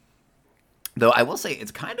 Though I will say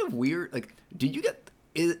it's kind of weird. Like, did you get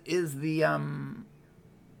is the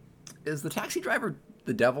taxi driver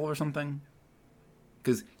the devil or something?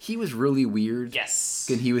 Because he was really weird. Yes.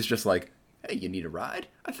 And he was just like, hey, you need a ride?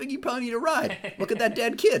 I think you probably need a ride. Look at that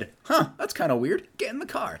dead kid. Huh, that's kind of weird. Get in the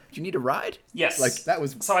car. Do you need a ride? Yes. Like, that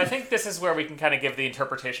was... So I think this is where we can kind of give the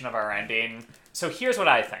interpretation of our ending. So here's what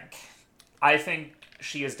I think. I think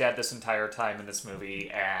she is dead this entire time in this movie,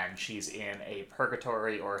 and she's in a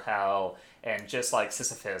purgatory or hell, and just like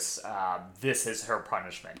Sisyphus, this is her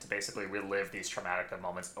punishment, to basically relive these traumatic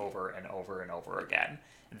moments over and over and over again.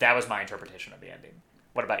 That was my interpretation of the ending.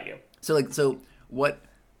 What about you?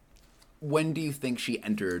 When do you think she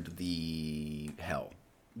entered the hell?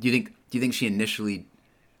 Do you think she initially,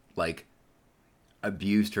 like,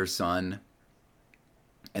 abused her son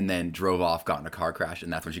and then drove off, got in a car crash,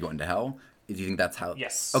 and that's when she got into hell? Do you think that's how?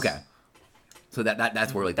 Yes. Okay. So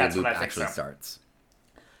that's where, like, the loop actually starts.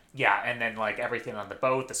 Yeah, and then, like, everything on the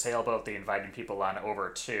boat, the sailboat, they invited people on over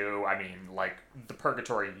to, I mean, like, the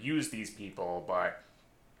purgatory used these people, but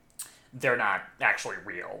they're not actually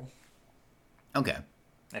real. Okay.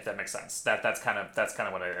 If that makes sense. That's kind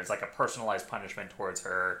of what it is. It's like a personalized punishment towards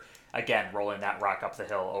her. Again, rolling that rock up the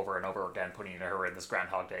hill over and over again, putting her in this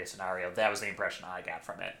Groundhog Day scenario. That was the impression I got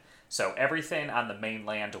from it. So everything on the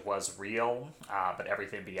mainland was real, but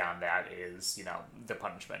everything beyond that is, the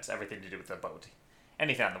punishments. Everything to do with the boat.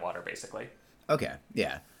 Anything on the water, basically. Okay,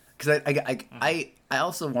 yeah. Because I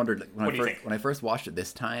also wondered, like, when I first watched it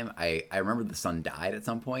this time, I remember the son died at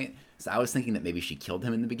some point. So I was thinking that maybe she killed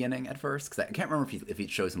him in the beginning at first. Because I can't remember if it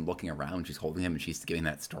shows him looking around, she's holding him, and she's giving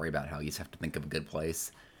that story about how you just have to think of a good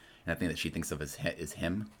place. And I think that she thinks of as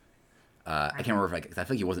him. I can't remember because I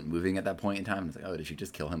feel like he wasn't moving at that point in time. It's like, oh, did she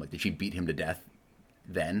just kill him? Like, did she beat him to death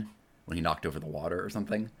then when he knocked over the water or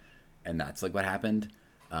something? And that's like what happened.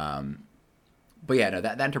 But yeah, no,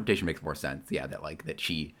 that interpretation makes more sense. Yeah, that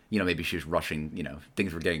she, maybe she was rushing.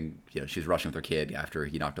 Things were getting. She was rushing with her kid after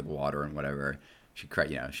he knocked over the water and whatever. She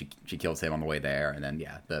kills him on the way there, and then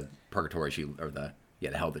the purgatory the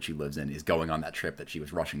hell that she lives in is going on that trip that she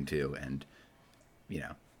was rushing to, and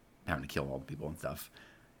having to kill all the people and stuff.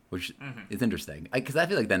 Which is interesting, because I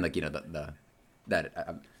feel like then, like, I feel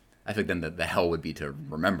like then the hell would be to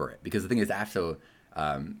remember it, because the thing is, after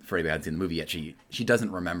for anybody who hasn't seen the movie yet, she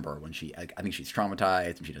doesn't remember when she. I think she's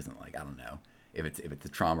traumatized, and she doesn't, like, I don't know if it's a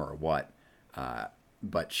trauma or what,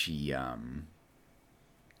 but she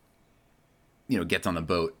gets on the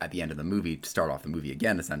boat at the end of the movie to start off the movie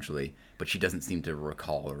again, essentially, but she doesn't seem to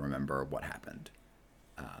recall or remember what happened,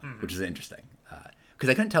 which is interesting, because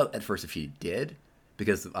I couldn't tell at first if she did.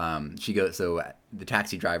 Because she goes, so the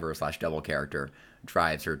taxi driver / devil character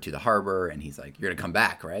drives her to the harbor, and he's like, "You're gonna come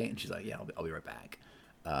back, right?" And she's like, "Yeah, I'll be right back."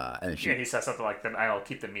 And then he says something like, "I'll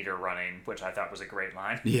keep the meter running," which I thought was a great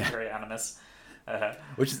line. Yeah, very ominous.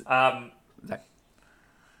 Which is no,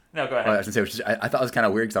 go ahead. I was gonna say, I thought it was kind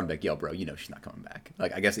of weird, because I'm like, "Yo, bro, she's not coming back."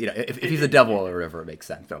 Like, I guess if he's the devil or whatever, it makes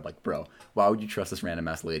sense. But I'm like, bro, why would you trust this random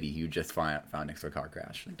ass lady you just found next to a car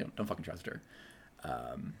crash? Like, don't fucking trust her.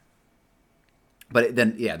 But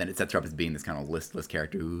then it sets her up as being this kind of listless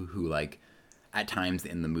character who like, at times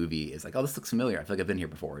in the movie is like, oh, this looks familiar. I feel like I've been here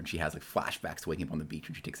before. And she has, like, flashbacks to waking up on the beach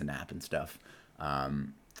when she takes a nap and stuff,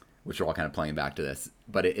 which are all kind of playing back to this.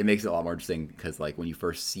 But it makes it a lot more interesting because, like, when you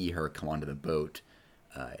first see her come onto the boat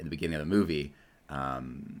in the beginning of the movie,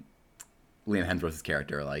 Liam Hemsworth's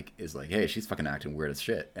character, like, is like, hey, she's fucking acting weird as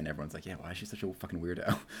shit. And everyone's like, yeah, why is she such a fucking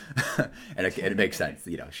weirdo? And it makes sense.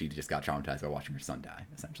 She just got traumatized by watching her son die,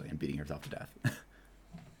 essentially, and beating herself to death.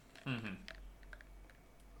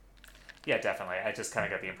 Yeah, definitely. I just kind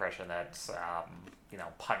of got the impression that,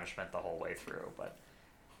 punishment the whole way through. But,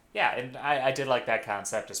 yeah, and I did like that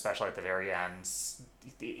concept, especially at the very end.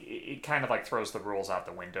 it kind of like throws the rules out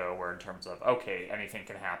the window, where in terms of, okay, anything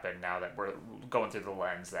can happen now that we're going through the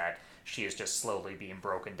lens that she is just slowly being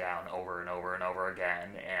broken down over and over and over again,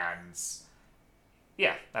 and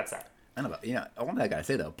yeah, that's that. I don't know, I want that guy to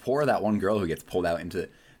say though, poor that one girl who gets pulled out into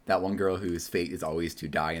that one girl whose fate is always to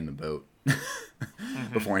die in the boat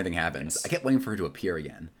before anything happens. Yes. I kept waiting for her to appear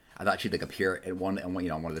again. I thought she'd like appear at one of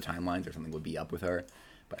the timelines or something would be up with her,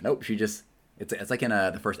 but nope. She just it's like in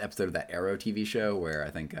the first episode of that Arrow TV show where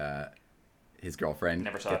I think his girlfriend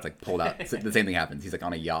gets like pulled out. So the same thing happens. He's like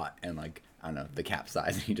on a yacht and like I don't know the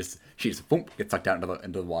capsize and she just boom gets sucked out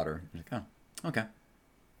into the water. I'm like, oh, okay,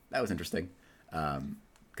 that was interesting.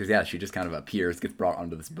 Because yeah, she just kind of appears, gets brought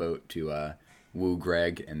onto this boat to woo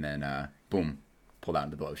Greg, and then boom, pulled out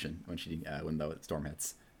into the ocean when the storm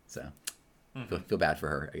hits. So feel bad for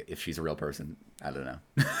her if she's a real person. I don't know.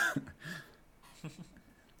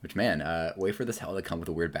 Which man, wait for this hell to come with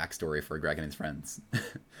a weird backstory for Greg and his friends.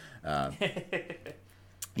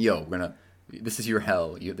 Yo, this is your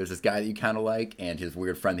hell. There's this guy that you kind of like, and his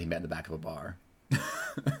weird friend that he met in the back of a bar.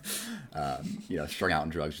 Strung out on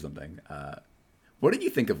drugs or something. What did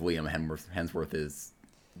you think of Liam Hemsworth's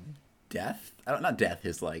death? Not death.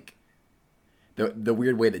 His like the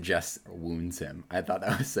weird way that Jess wounds him. I thought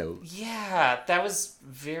that was so. Yeah, that was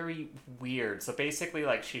very weird. So basically,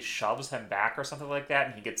 like she shoves him back or something like that,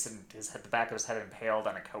 and he gets the back of his head impaled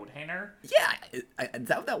on a coat hanger. Yeah,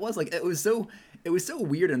 that was like it was so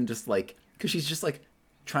weird and just like because she's just like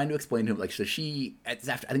trying to explain to him like so I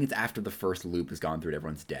think it's after the first loop has gone through and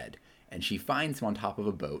everyone's dead. And she finds him on top of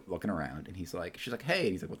a boat looking around, and she's like, hey,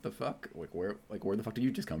 and he's like, what the fuck? Where the fuck did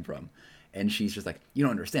you just come from? And she's just like, you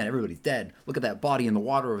don't understand, everybody's dead. Look at that body in the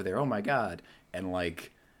water over there. Oh my God. And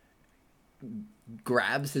like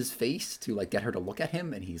grabs his face to like get her to look at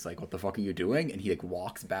him, and he's like, what the fuck are you doing? And he like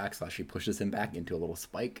walks back, so she pushes him back into a little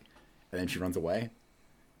spike, and then she runs away.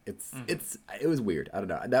 It was weird. I don't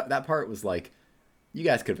know. That part was like, you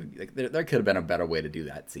guys could have like there could have been a better way to do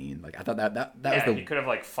that scene. Like I thought that was he could have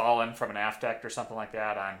like fallen from an aft deck or something like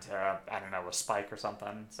that onto I don't know a spike or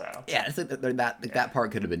something. So yeah, it's like that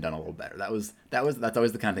part could have been done a little better. That's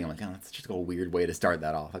always the kind of thing I'm like, oh, that's just a weird way to start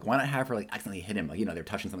that off. Like why not have her like accidentally hit him? Like they're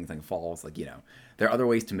touching something falls. Like there are other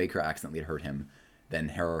ways to make her accidentally hurt him than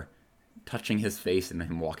her touching his face and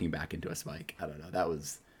him walking back into a spike. I don't know. That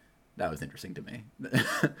was interesting to me.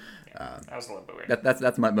 That was a little bit weird.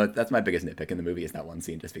 That's my biggest nitpick in the movie is that one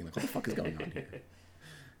scene just being like, what the fuck is going on here?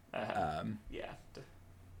 Yeah. I'm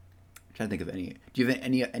trying to think of any. Do you have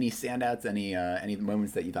any standouts? Any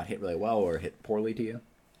moments that you thought hit really well or hit poorly to you?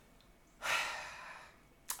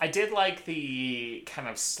 I did like the kind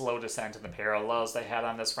of slow descent in the parallels they had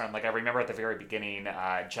on this front. Like I remember at the very beginning,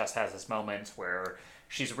 Jess has this moment where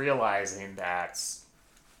she's realizing that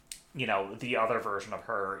the other version of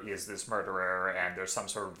her is this murderer and there's some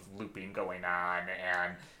sort of looping going on.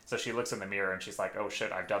 And so she looks in the mirror and she's like, oh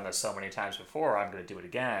shit, I've done this so many times before, I'm going to do it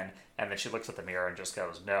again. And then she looks at the mirror and just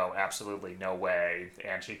goes, no, absolutely no way.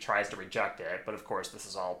 And she tries to reject it. But of course, this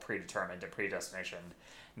is all predetermined and predestination.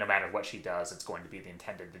 No matter what she does, it's going to be the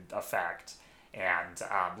intended effect. And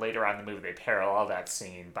later on in the movie, they parallel that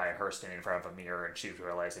scene by her standing in front of a mirror and she's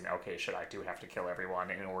realizing, okay, shit, I do have to kill everyone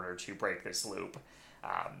in order to break this loop.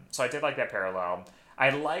 So I did like that parallel. I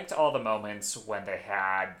liked all the moments when they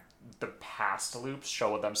had the past loops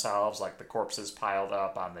show themselves, like the corpses piled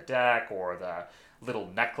up on the deck, or the little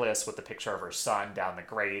necklace with the picture of her son down the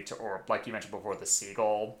grate, or like you mentioned before, the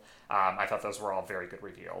seagull. I thought those were all very good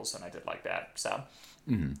reveals, and I did like that. So,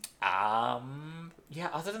 yeah.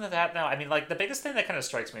 Other than that, no. I mean, like the biggest thing that kind of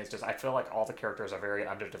strikes me is just I feel like all the characters are very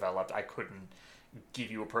underdeveloped. I couldn't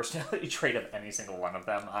give you a personality trait of any single one of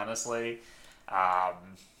them, honestly.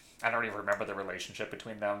 I don't even remember the relationship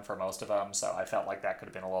between them for most of them, so I felt like that could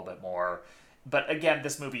have been a little bit more. But again,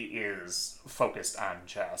 this movie is focused on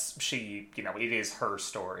Jess. She, it is her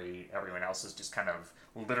story. Everyone else is just kind of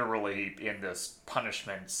literally in this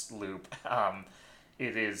punishment loop.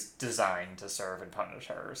 It is designed to serve and punish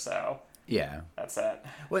her, so yeah, that's it.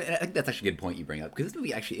 Well, I think that's actually a good point you bring up, because this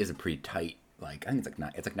movie actually is a pretty tight. Like I think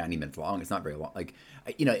it's like 90 minutes long. It's not very long. Like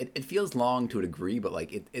it feels long to a degree, but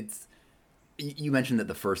like it's. You mentioned that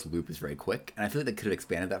the first loop is very quick, and I feel like they could have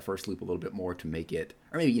expanded that first loop a little bit more to make it,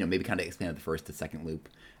 or maybe kind of expanded the first to second loop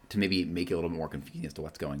to maybe make it a little bit more confusing as to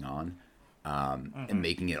what's going on, and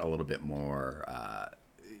making it a little bit more, like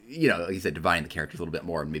you said, dividing the characters a little bit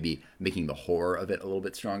more, and maybe making the horror of it a little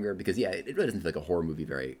bit stronger. Because it really doesn't feel like a horror movie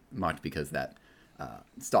very much, because that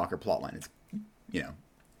stalker plotline is,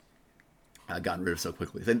 gotten rid of so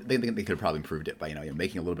quickly. So they think they could have probably improved it by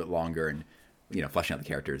making it a little bit longer and fleshing out the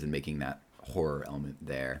characters and making that horror element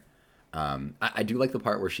there. I do like the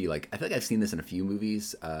part where she like I feel like I've seen this in a few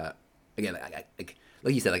movies. Again,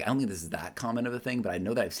 like you said, like I don't think this is that common of a thing, but I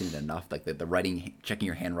know that I've seen it enough. Like the writing, checking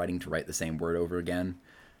your handwriting to write the same word over again.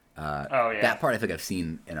 That part I think I've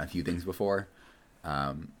seen in a few things before,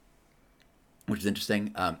 which is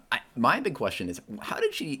interesting. My big question is how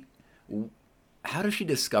does she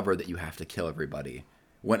discover that you have to kill everybody?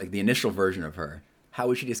 When like, the initial version of her, how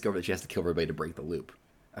would she discover that she has to kill everybody to break the loop?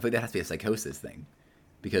 I think that has to be a psychosis thing,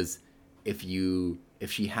 because if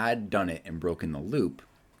she had done it and broken the loop,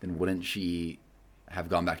 then wouldn't she have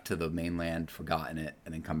gone back to the mainland, forgotten it,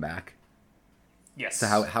 and then come back? Yes. So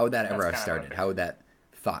how would that ever have started? How would that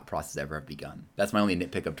thought process ever have begun? That's my only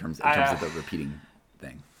nitpick in terms of the repeating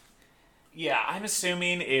thing. Yeah, I'm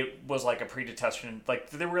assuming it was like a predetermined.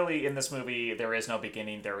 Like, there really, in this movie, there is no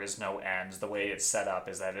beginning, there is no end. The way it's set up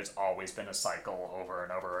is that it's always been a cycle over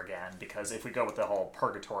and over again. Because if we go with the whole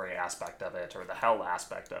purgatory aspect of it, or the hell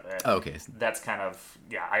aspect of it, that's kind of,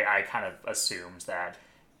 I kind of assumed that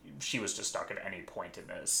she was just stuck at any point in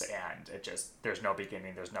this, and it just, there's no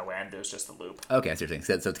beginning, there's no end, there's just a loop. Okay, so you're saying,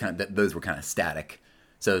 so it's kind of, those were kind of static.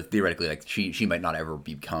 So theoretically, like she might not ever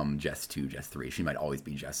become Jess 2, Jess 3. She might always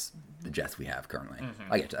be Jess, the Jess we have currently.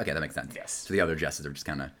 Mm-hmm. I get you. Okay, that makes sense. Yes. So the other Jesses are just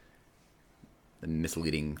kind of the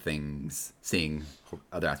misleading things, seeing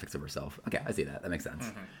other aspects of herself. Okay, I see that. That makes sense.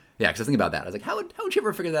 Mm-hmm. Yeah, because I was thinking about that. I was like, how would she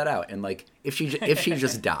ever figure that out? And like, if she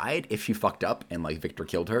just died, if she fucked up and like Victor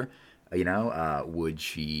killed her, would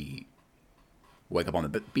she wake up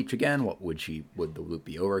on the beach again? Would the loop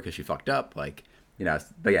be over because she fucked up? Like.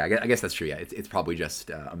 But yeah, I guess that's true. Yeah, it's probably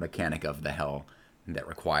just a mechanic of the hell that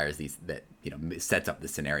requires these sets up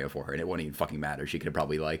this scenario for her, and it wouldn't even fucking matter. She could have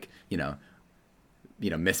probably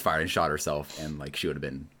misfired and shot herself, and like she would have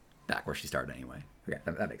been back where she started anyway. Okay,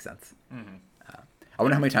 that makes sense. Mm-hmm. I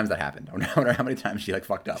wonder how many times that happened. I wonder how many times she like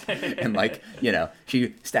fucked up and like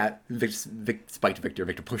she spiked Victor.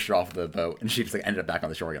 Victor pushed her off the boat, and she just like ended up back on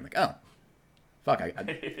the shore again. Like, oh. Fuck, I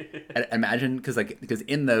imagine, because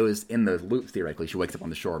in those loops, theoretically, she wakes up on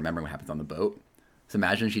the shore remembering what happens on the boat. So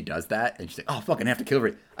imagine she does that, and she's like, oh, fuck, I have to kill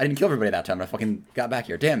everybody. I didn't kill everybody that time, I fucking got back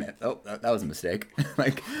here. Damn it. Oh, that was a mistake.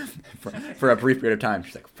 Like, for a brief period of time,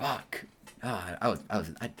 she's like, fuck. Oh,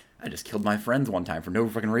 I just killed my friends one time for no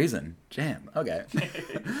fucking reason. Damn, okay.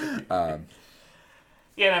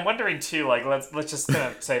 Yeah, and I'm wondering too, like, let's just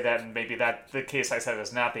kind of say that, and maybe that the case I said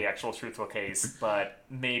is not the actual truthful case, but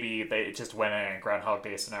maybe they just went in a Groundhog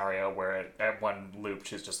Day scenario where at one loop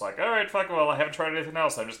she's just like, all right, fuck, well, I haven't tried anything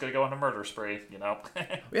else, I'm just gonna go on a murder spree,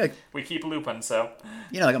 Yeah, we keep looping, so.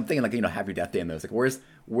 Like I'm thinking, like, Happy Death Day and those, like,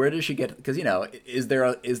 where does she get? Because is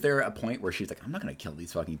there a point where she's like, I'm not gonna kill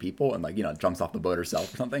these fucking people, and like jumps off the boat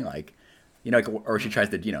herself or something, like, or she tries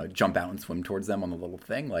to jump out and swim towards them on the little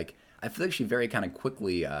thing, like. I feel like she very kind of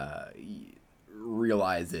quickly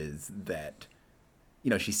realizes that,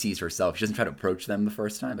 she sees herself. She doesn't try to approach them the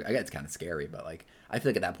first time. Like, I guess it's kind of scary, but like, I feel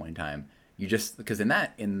like at that point in time, because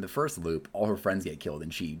in the first loop, all her friends get killed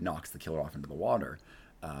and she knocks the killer off into the water.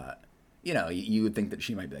 You would think that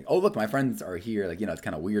she might be like, oh, look, my friends are here. Like, it's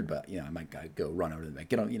kind of weird, but, I might go run over to them,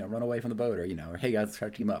 run away from the boat, or hey, guys, try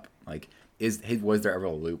to team up. Like, was there ever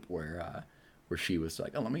a loop where she was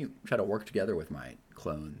like, oh, let me try to work together with my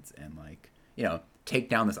clones and like, take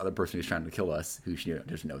down this other person who's trying to kill us, who she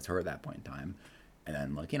just knows her at that point in time, and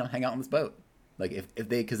then like, hang out on this boat. Like if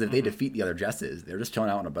they defeat the other Jesses, they're just chilling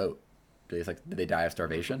out on a boat. Did they die of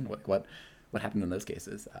starvation? What happened in those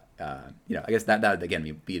cases? I guess that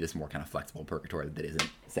again be this more kind of flexible purgatory that isn't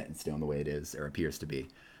set in stone the way it is or appears to be.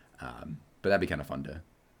 But that'd be kind of fun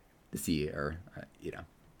to see or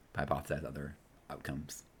hypothesize other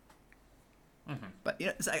outcomes. Mm-hmm. But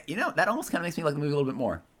that almost kind of makes me like the movie a little bit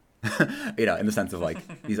more, in the sense of like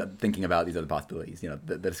thinking about these other possibilities.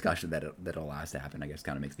 The discussion that it allows to happen, I guess,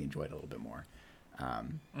 kind of makes me enjoy it a little bit more.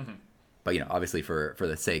 Mm-hmm. But obviously for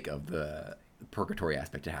the sake of the purgatory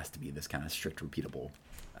aspect, it has to be this kind of strict, repeatable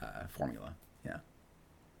formula. Yeah,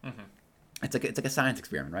 mm-hmm. It's like a science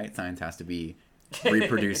experiment, right? Science has to be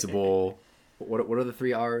reproducible. What are the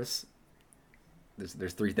 3 R's?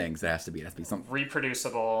 There's 3 things that has to be. It has to be something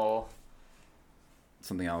reproducible.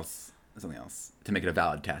 Something else to make it a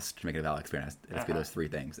valid test, to make it a valid experiment. It has to be those 3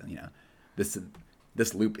 things, and this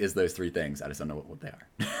loop is those 3 things. I just don't know what they are.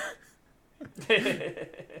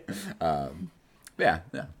 Yeah.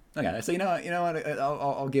 Okay, so what?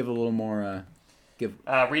 I'll give a little more. Being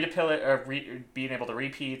able to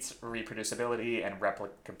repeat, reproducibility, and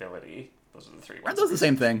replicability. Those are the 3 ones. Aren't those the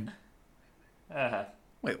same thing?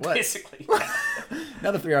 Wait, what? Basically. Now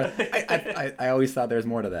the 3 R's. I always thought there was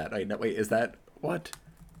more to that. Wait, is that what?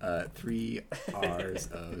 3 R's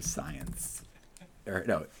of science. Or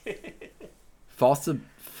no.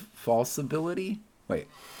 falsibility? Wait.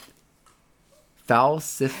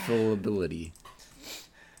 Falsifiability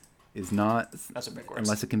is not... That's a big word.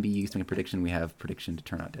 Unless it can be used to make a prediction, we have prediction to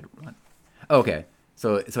turn out dead. What? Okay.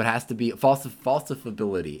 So it has to be...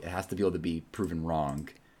 Falsifiability. It has to be able to be proven wrong.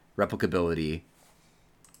 Replicability.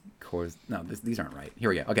 No, these aren't right. Here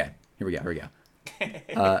we go. Okay. Here we go.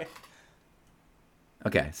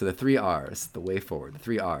 Okay, so the 3 R's, the way forward, the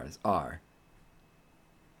 3 R's are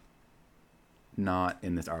not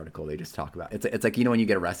in this article. They just talk about it's like, you know, when you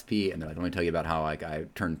get a recipe and they're like, let me tell you about how like I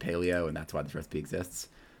turned paleo and that's why this recipe exists.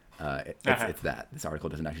 It's that. This article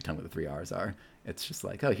doesn't actually tell me what the 3 R's are. It's just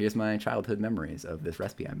like, oh, here's my childhood memories of this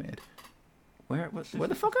recipe I made. Where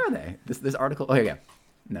the fuck are they? This article. Oh, here we go.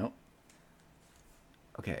 No.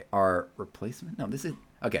 Okay, our replacement. No, this is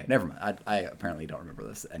okay. Never mind. I apparently don't remember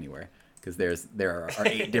this anywhere because there are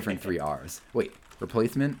 8 different 3 R's. Wait,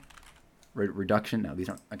 replacement, reduction. No, these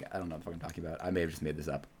aren't. Okay, I don't know what the fuck I'm talking about. I may have just made this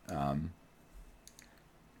up.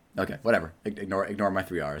 Okay, whatever. Ignore my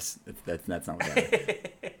 3 R's. That's not what that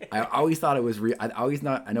is. I always thought it was I always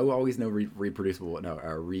know reproducible. No,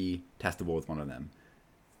 retestable is one of them.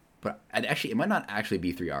 But it might not actually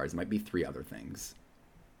be 3 R's. It might be 3 other things.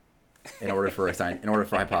 In order for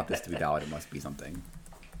hypothesis to be valid, it must be something.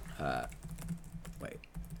 Wait.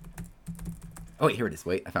 Oh wait, here it is.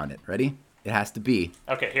 Wait, I found it. Ready? It has to be.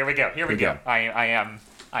 Okay, here we go. Here we go. I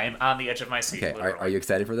am on the edge of my seat. Okay, are you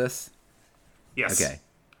excited for this? Yes. Okay.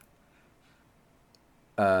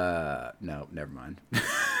 No, never mind.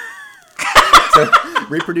 So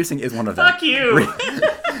reproducing is one of them. Fuck you.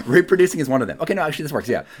 Reproducing is one of them. Okay, no, actually this works.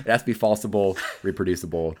 Yeah, it has to be falsible,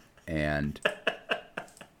 reproducible, and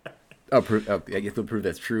you have to prove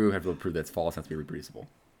that's true. You have to prove that's false. It has to be reproducible.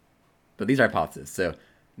 But these are hypotheses, so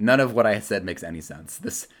none of what I said makes any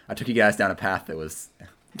sense. I took you guys down a path that was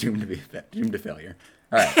doomed to failure.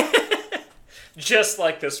 All right. Just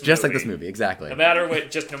like this movie. Just like this movie, exactly. No matter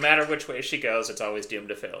which way she goes, it's always doomed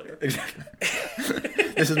to failure. Exactly.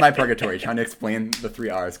 This is my purgatory, trying to explain the 3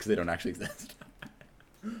 R's because they don't actually exist.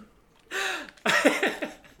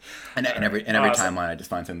 And every awesome. timeline, I just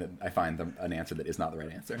find something that I find an answer that is not the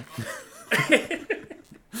right answer.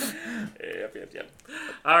 Yep.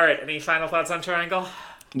 All right. Any final thoughts on Triangle?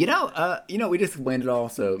 We just explained it all,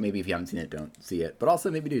 so maybe if you haven't seen it, don't see it. But also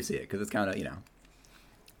maybe do see it because it's kind of,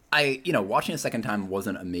 watching a second time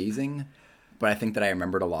wasn't amazing, but I think that I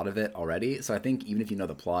remembered a lot of it already. So I think even if you know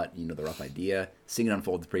the plot, you know the rough idea, seeing it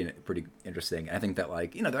unfold is pretty interesting. And I think that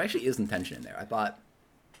there actually is some tension in there. I thought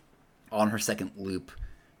on her second loop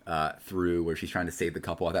through where she's trying to save the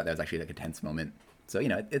couple, I thought that was actually like a tense moment. So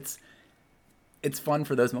it's fun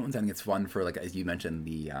for those moments. I think it's fun for, like as you mentioned,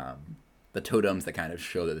 the totems that kind of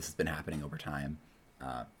show that this has been happening over time.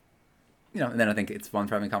 And then I think it's fun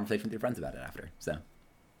for having a conversation with your friends about it after. So.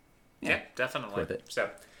 Yeah, definitely. So,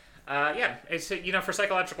 it's for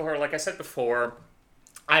psychological horror, like I said before,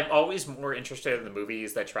 I'm always more interested in the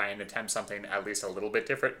movies that try and attempt something at least a little bit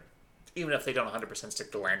different, even if they don't 100%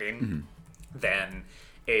 stick to landing, than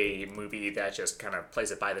a movie that just kind of plays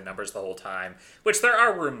it by the numbers the whole time, which there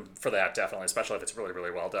are room for that, definitely, especially if it's really, really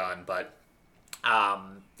well done. But,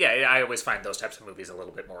 I always find those types of movies a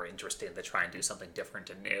little bit more interesting that try and do something different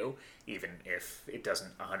and new, even if it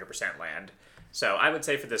doesn't 100% land. So I would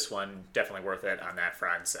say for this one, definitely worth it on that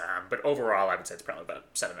front. But overall, I would say it's probably about a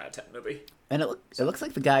 7 out of 10 movie. And it looks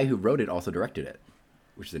like the guy who wrote it also directed it,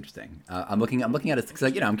 which is interesting. I'm looking at it because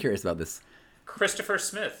I'm curious about this. Christopher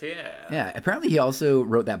Smith, yeah. Yeah, apparently he also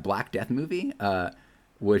wrote that Black Death movie,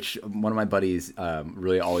 which one of my buddies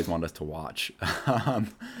really always wanted us to watch.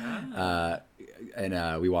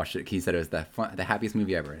 And we watched it. He said it was the happiest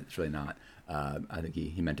movie ever. It's really not. I think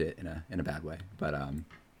he meant it in a bad way, but.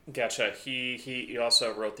 Gotcha. He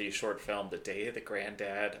also wrote the short film "The Day the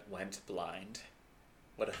Granddad Went Blind."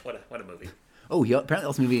 What a movie! Oh, he apparently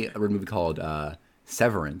also wrote a movie called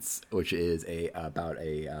Severance, which is which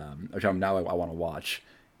I want to watch.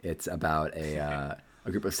 It's about a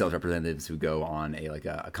group of sales representatives who go on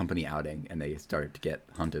a company outing and they start to get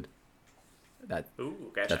hunted. Gotcha.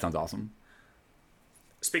 That sounds awesome.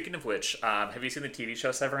 Speaking of which, have you seen the TV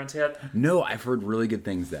show Severance yet? No, I've heard really good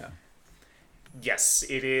things though. Yes,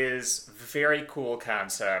 it is very cool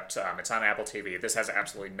concept. It's on Apple TV. This has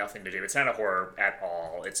absolutely nothing to do. It's not a horror at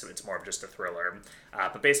all. It's more of just a thriller.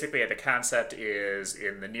 But basically, the concept is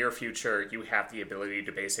in the near future, you have the ability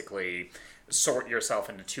to basically sort yourself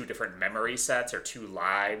into 2 different memory sets or 2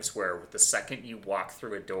 lives, where the second you walk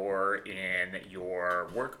through a door in your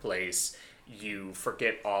workplace, you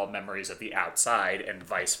forget all memories of the outside and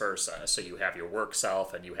vice versa. So you have your work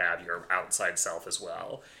self and you have your outside self as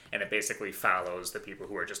well. And it basically follows the people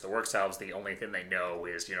who are just the work selves. The only thing they know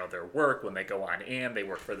is, their work. When they go on in, they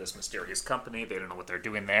work for this mysterious company. They don't know what they're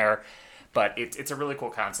doing there. But it's a really cool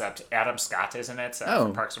concept. Adam Scott is in it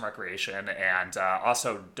from Parks and Recreation. And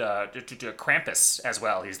also Krampus as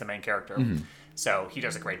well. He's the main character. So he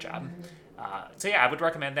does a great job. So yeah, I would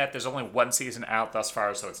recommend that. There's only one season out thus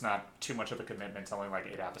far, so it's not too much of a commitment. It's only like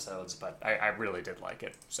 8 episodes, but I really did like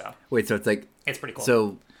it. So wait, so it's like it's pretty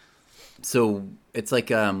cool. So it's like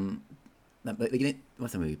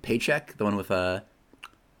what's the movie? Paycheck, the one with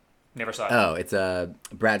Never saw it. Oh, it's Ben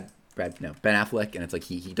Affleck, and it's like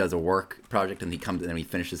he does a work project, and he comes and then he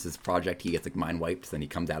finishes his project, he gets like mind wiped, then he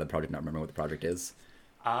comes out of the project not remembering what the project is. Is it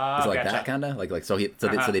like gotcha. that kind of like so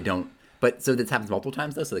they don't. But so this happens multiple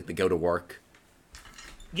times though. So like they go to work.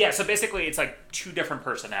 Yeah. So basically, it's like 2 different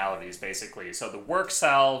personalities. Basically, so the work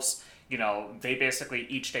selves, they basically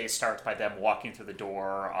each day starts by them walking through the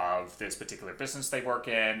door of this particular business they work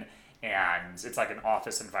in, and it's like an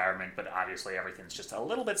office environment, but obviously everything's just a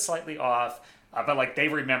little bit slightly off. But like they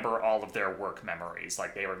remember all of their work memories.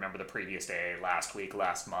 Like they remember the previous day, last week,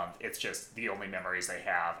 last month. It's just the only memories they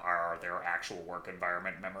have are their actual work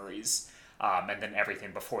environment memories. And then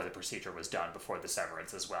everything before the procedure was done, before the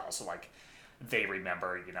severance as well. So, like, they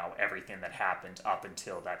remember, everything that happened up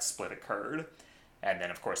until that split occurred. And then,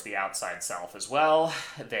 of course, the outside self as well.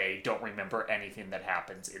 They don't remember anything that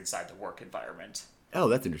happens inside the work environment. Oh,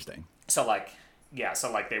 that's interesting. So,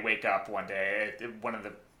 they wake up one day.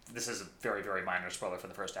 This is a very, very minor spoiler for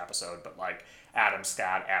the first episode, but, like, Adam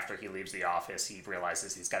Scott, after he leaves the office, he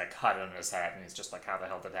realizes he's got a cut on his head, and he's just like, how the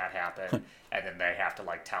hell did that happen? And then they have to,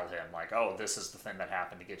 like, tell him, like, oh, this is the thing that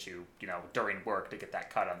happened to get you, during work to get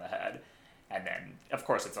that cut on the head. And then, of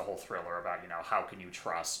course, it's a whole thriller about, how can you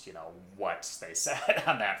trust, what they said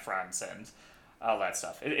on that front and all that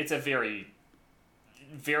stuff. It's a very,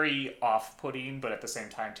 very off-putting, but at the same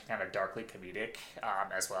time, kind of darkly comedic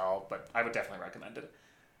as well. But I would definitely recommend it.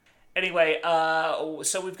 Anyway,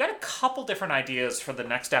 so we've got a couple different ideas for the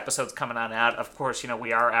next episodes coming on out. Of course,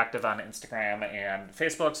 we are active on Instagram and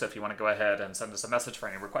Facebook, so if you want to go ahead and send us a message for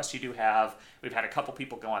any requests you do have, we've had a couple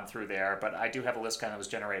people go on through there, but I do have a list kind of was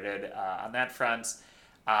generated on that front.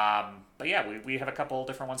 But yeah, we have a couple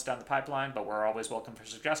different ones down the pipeline, but we're always welcome for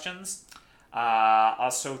suggestions.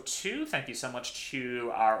 Also, too, thank you so much to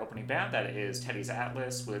our opening band. That is Teddy's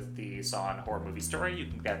Atlas with the song Horror Movie Story. You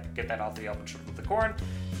can get that off the album Triple with the Corn.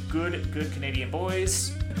 Good Canadian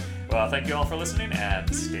boys. Well, thank you all for listening,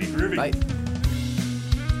 and stay groovy. Bye.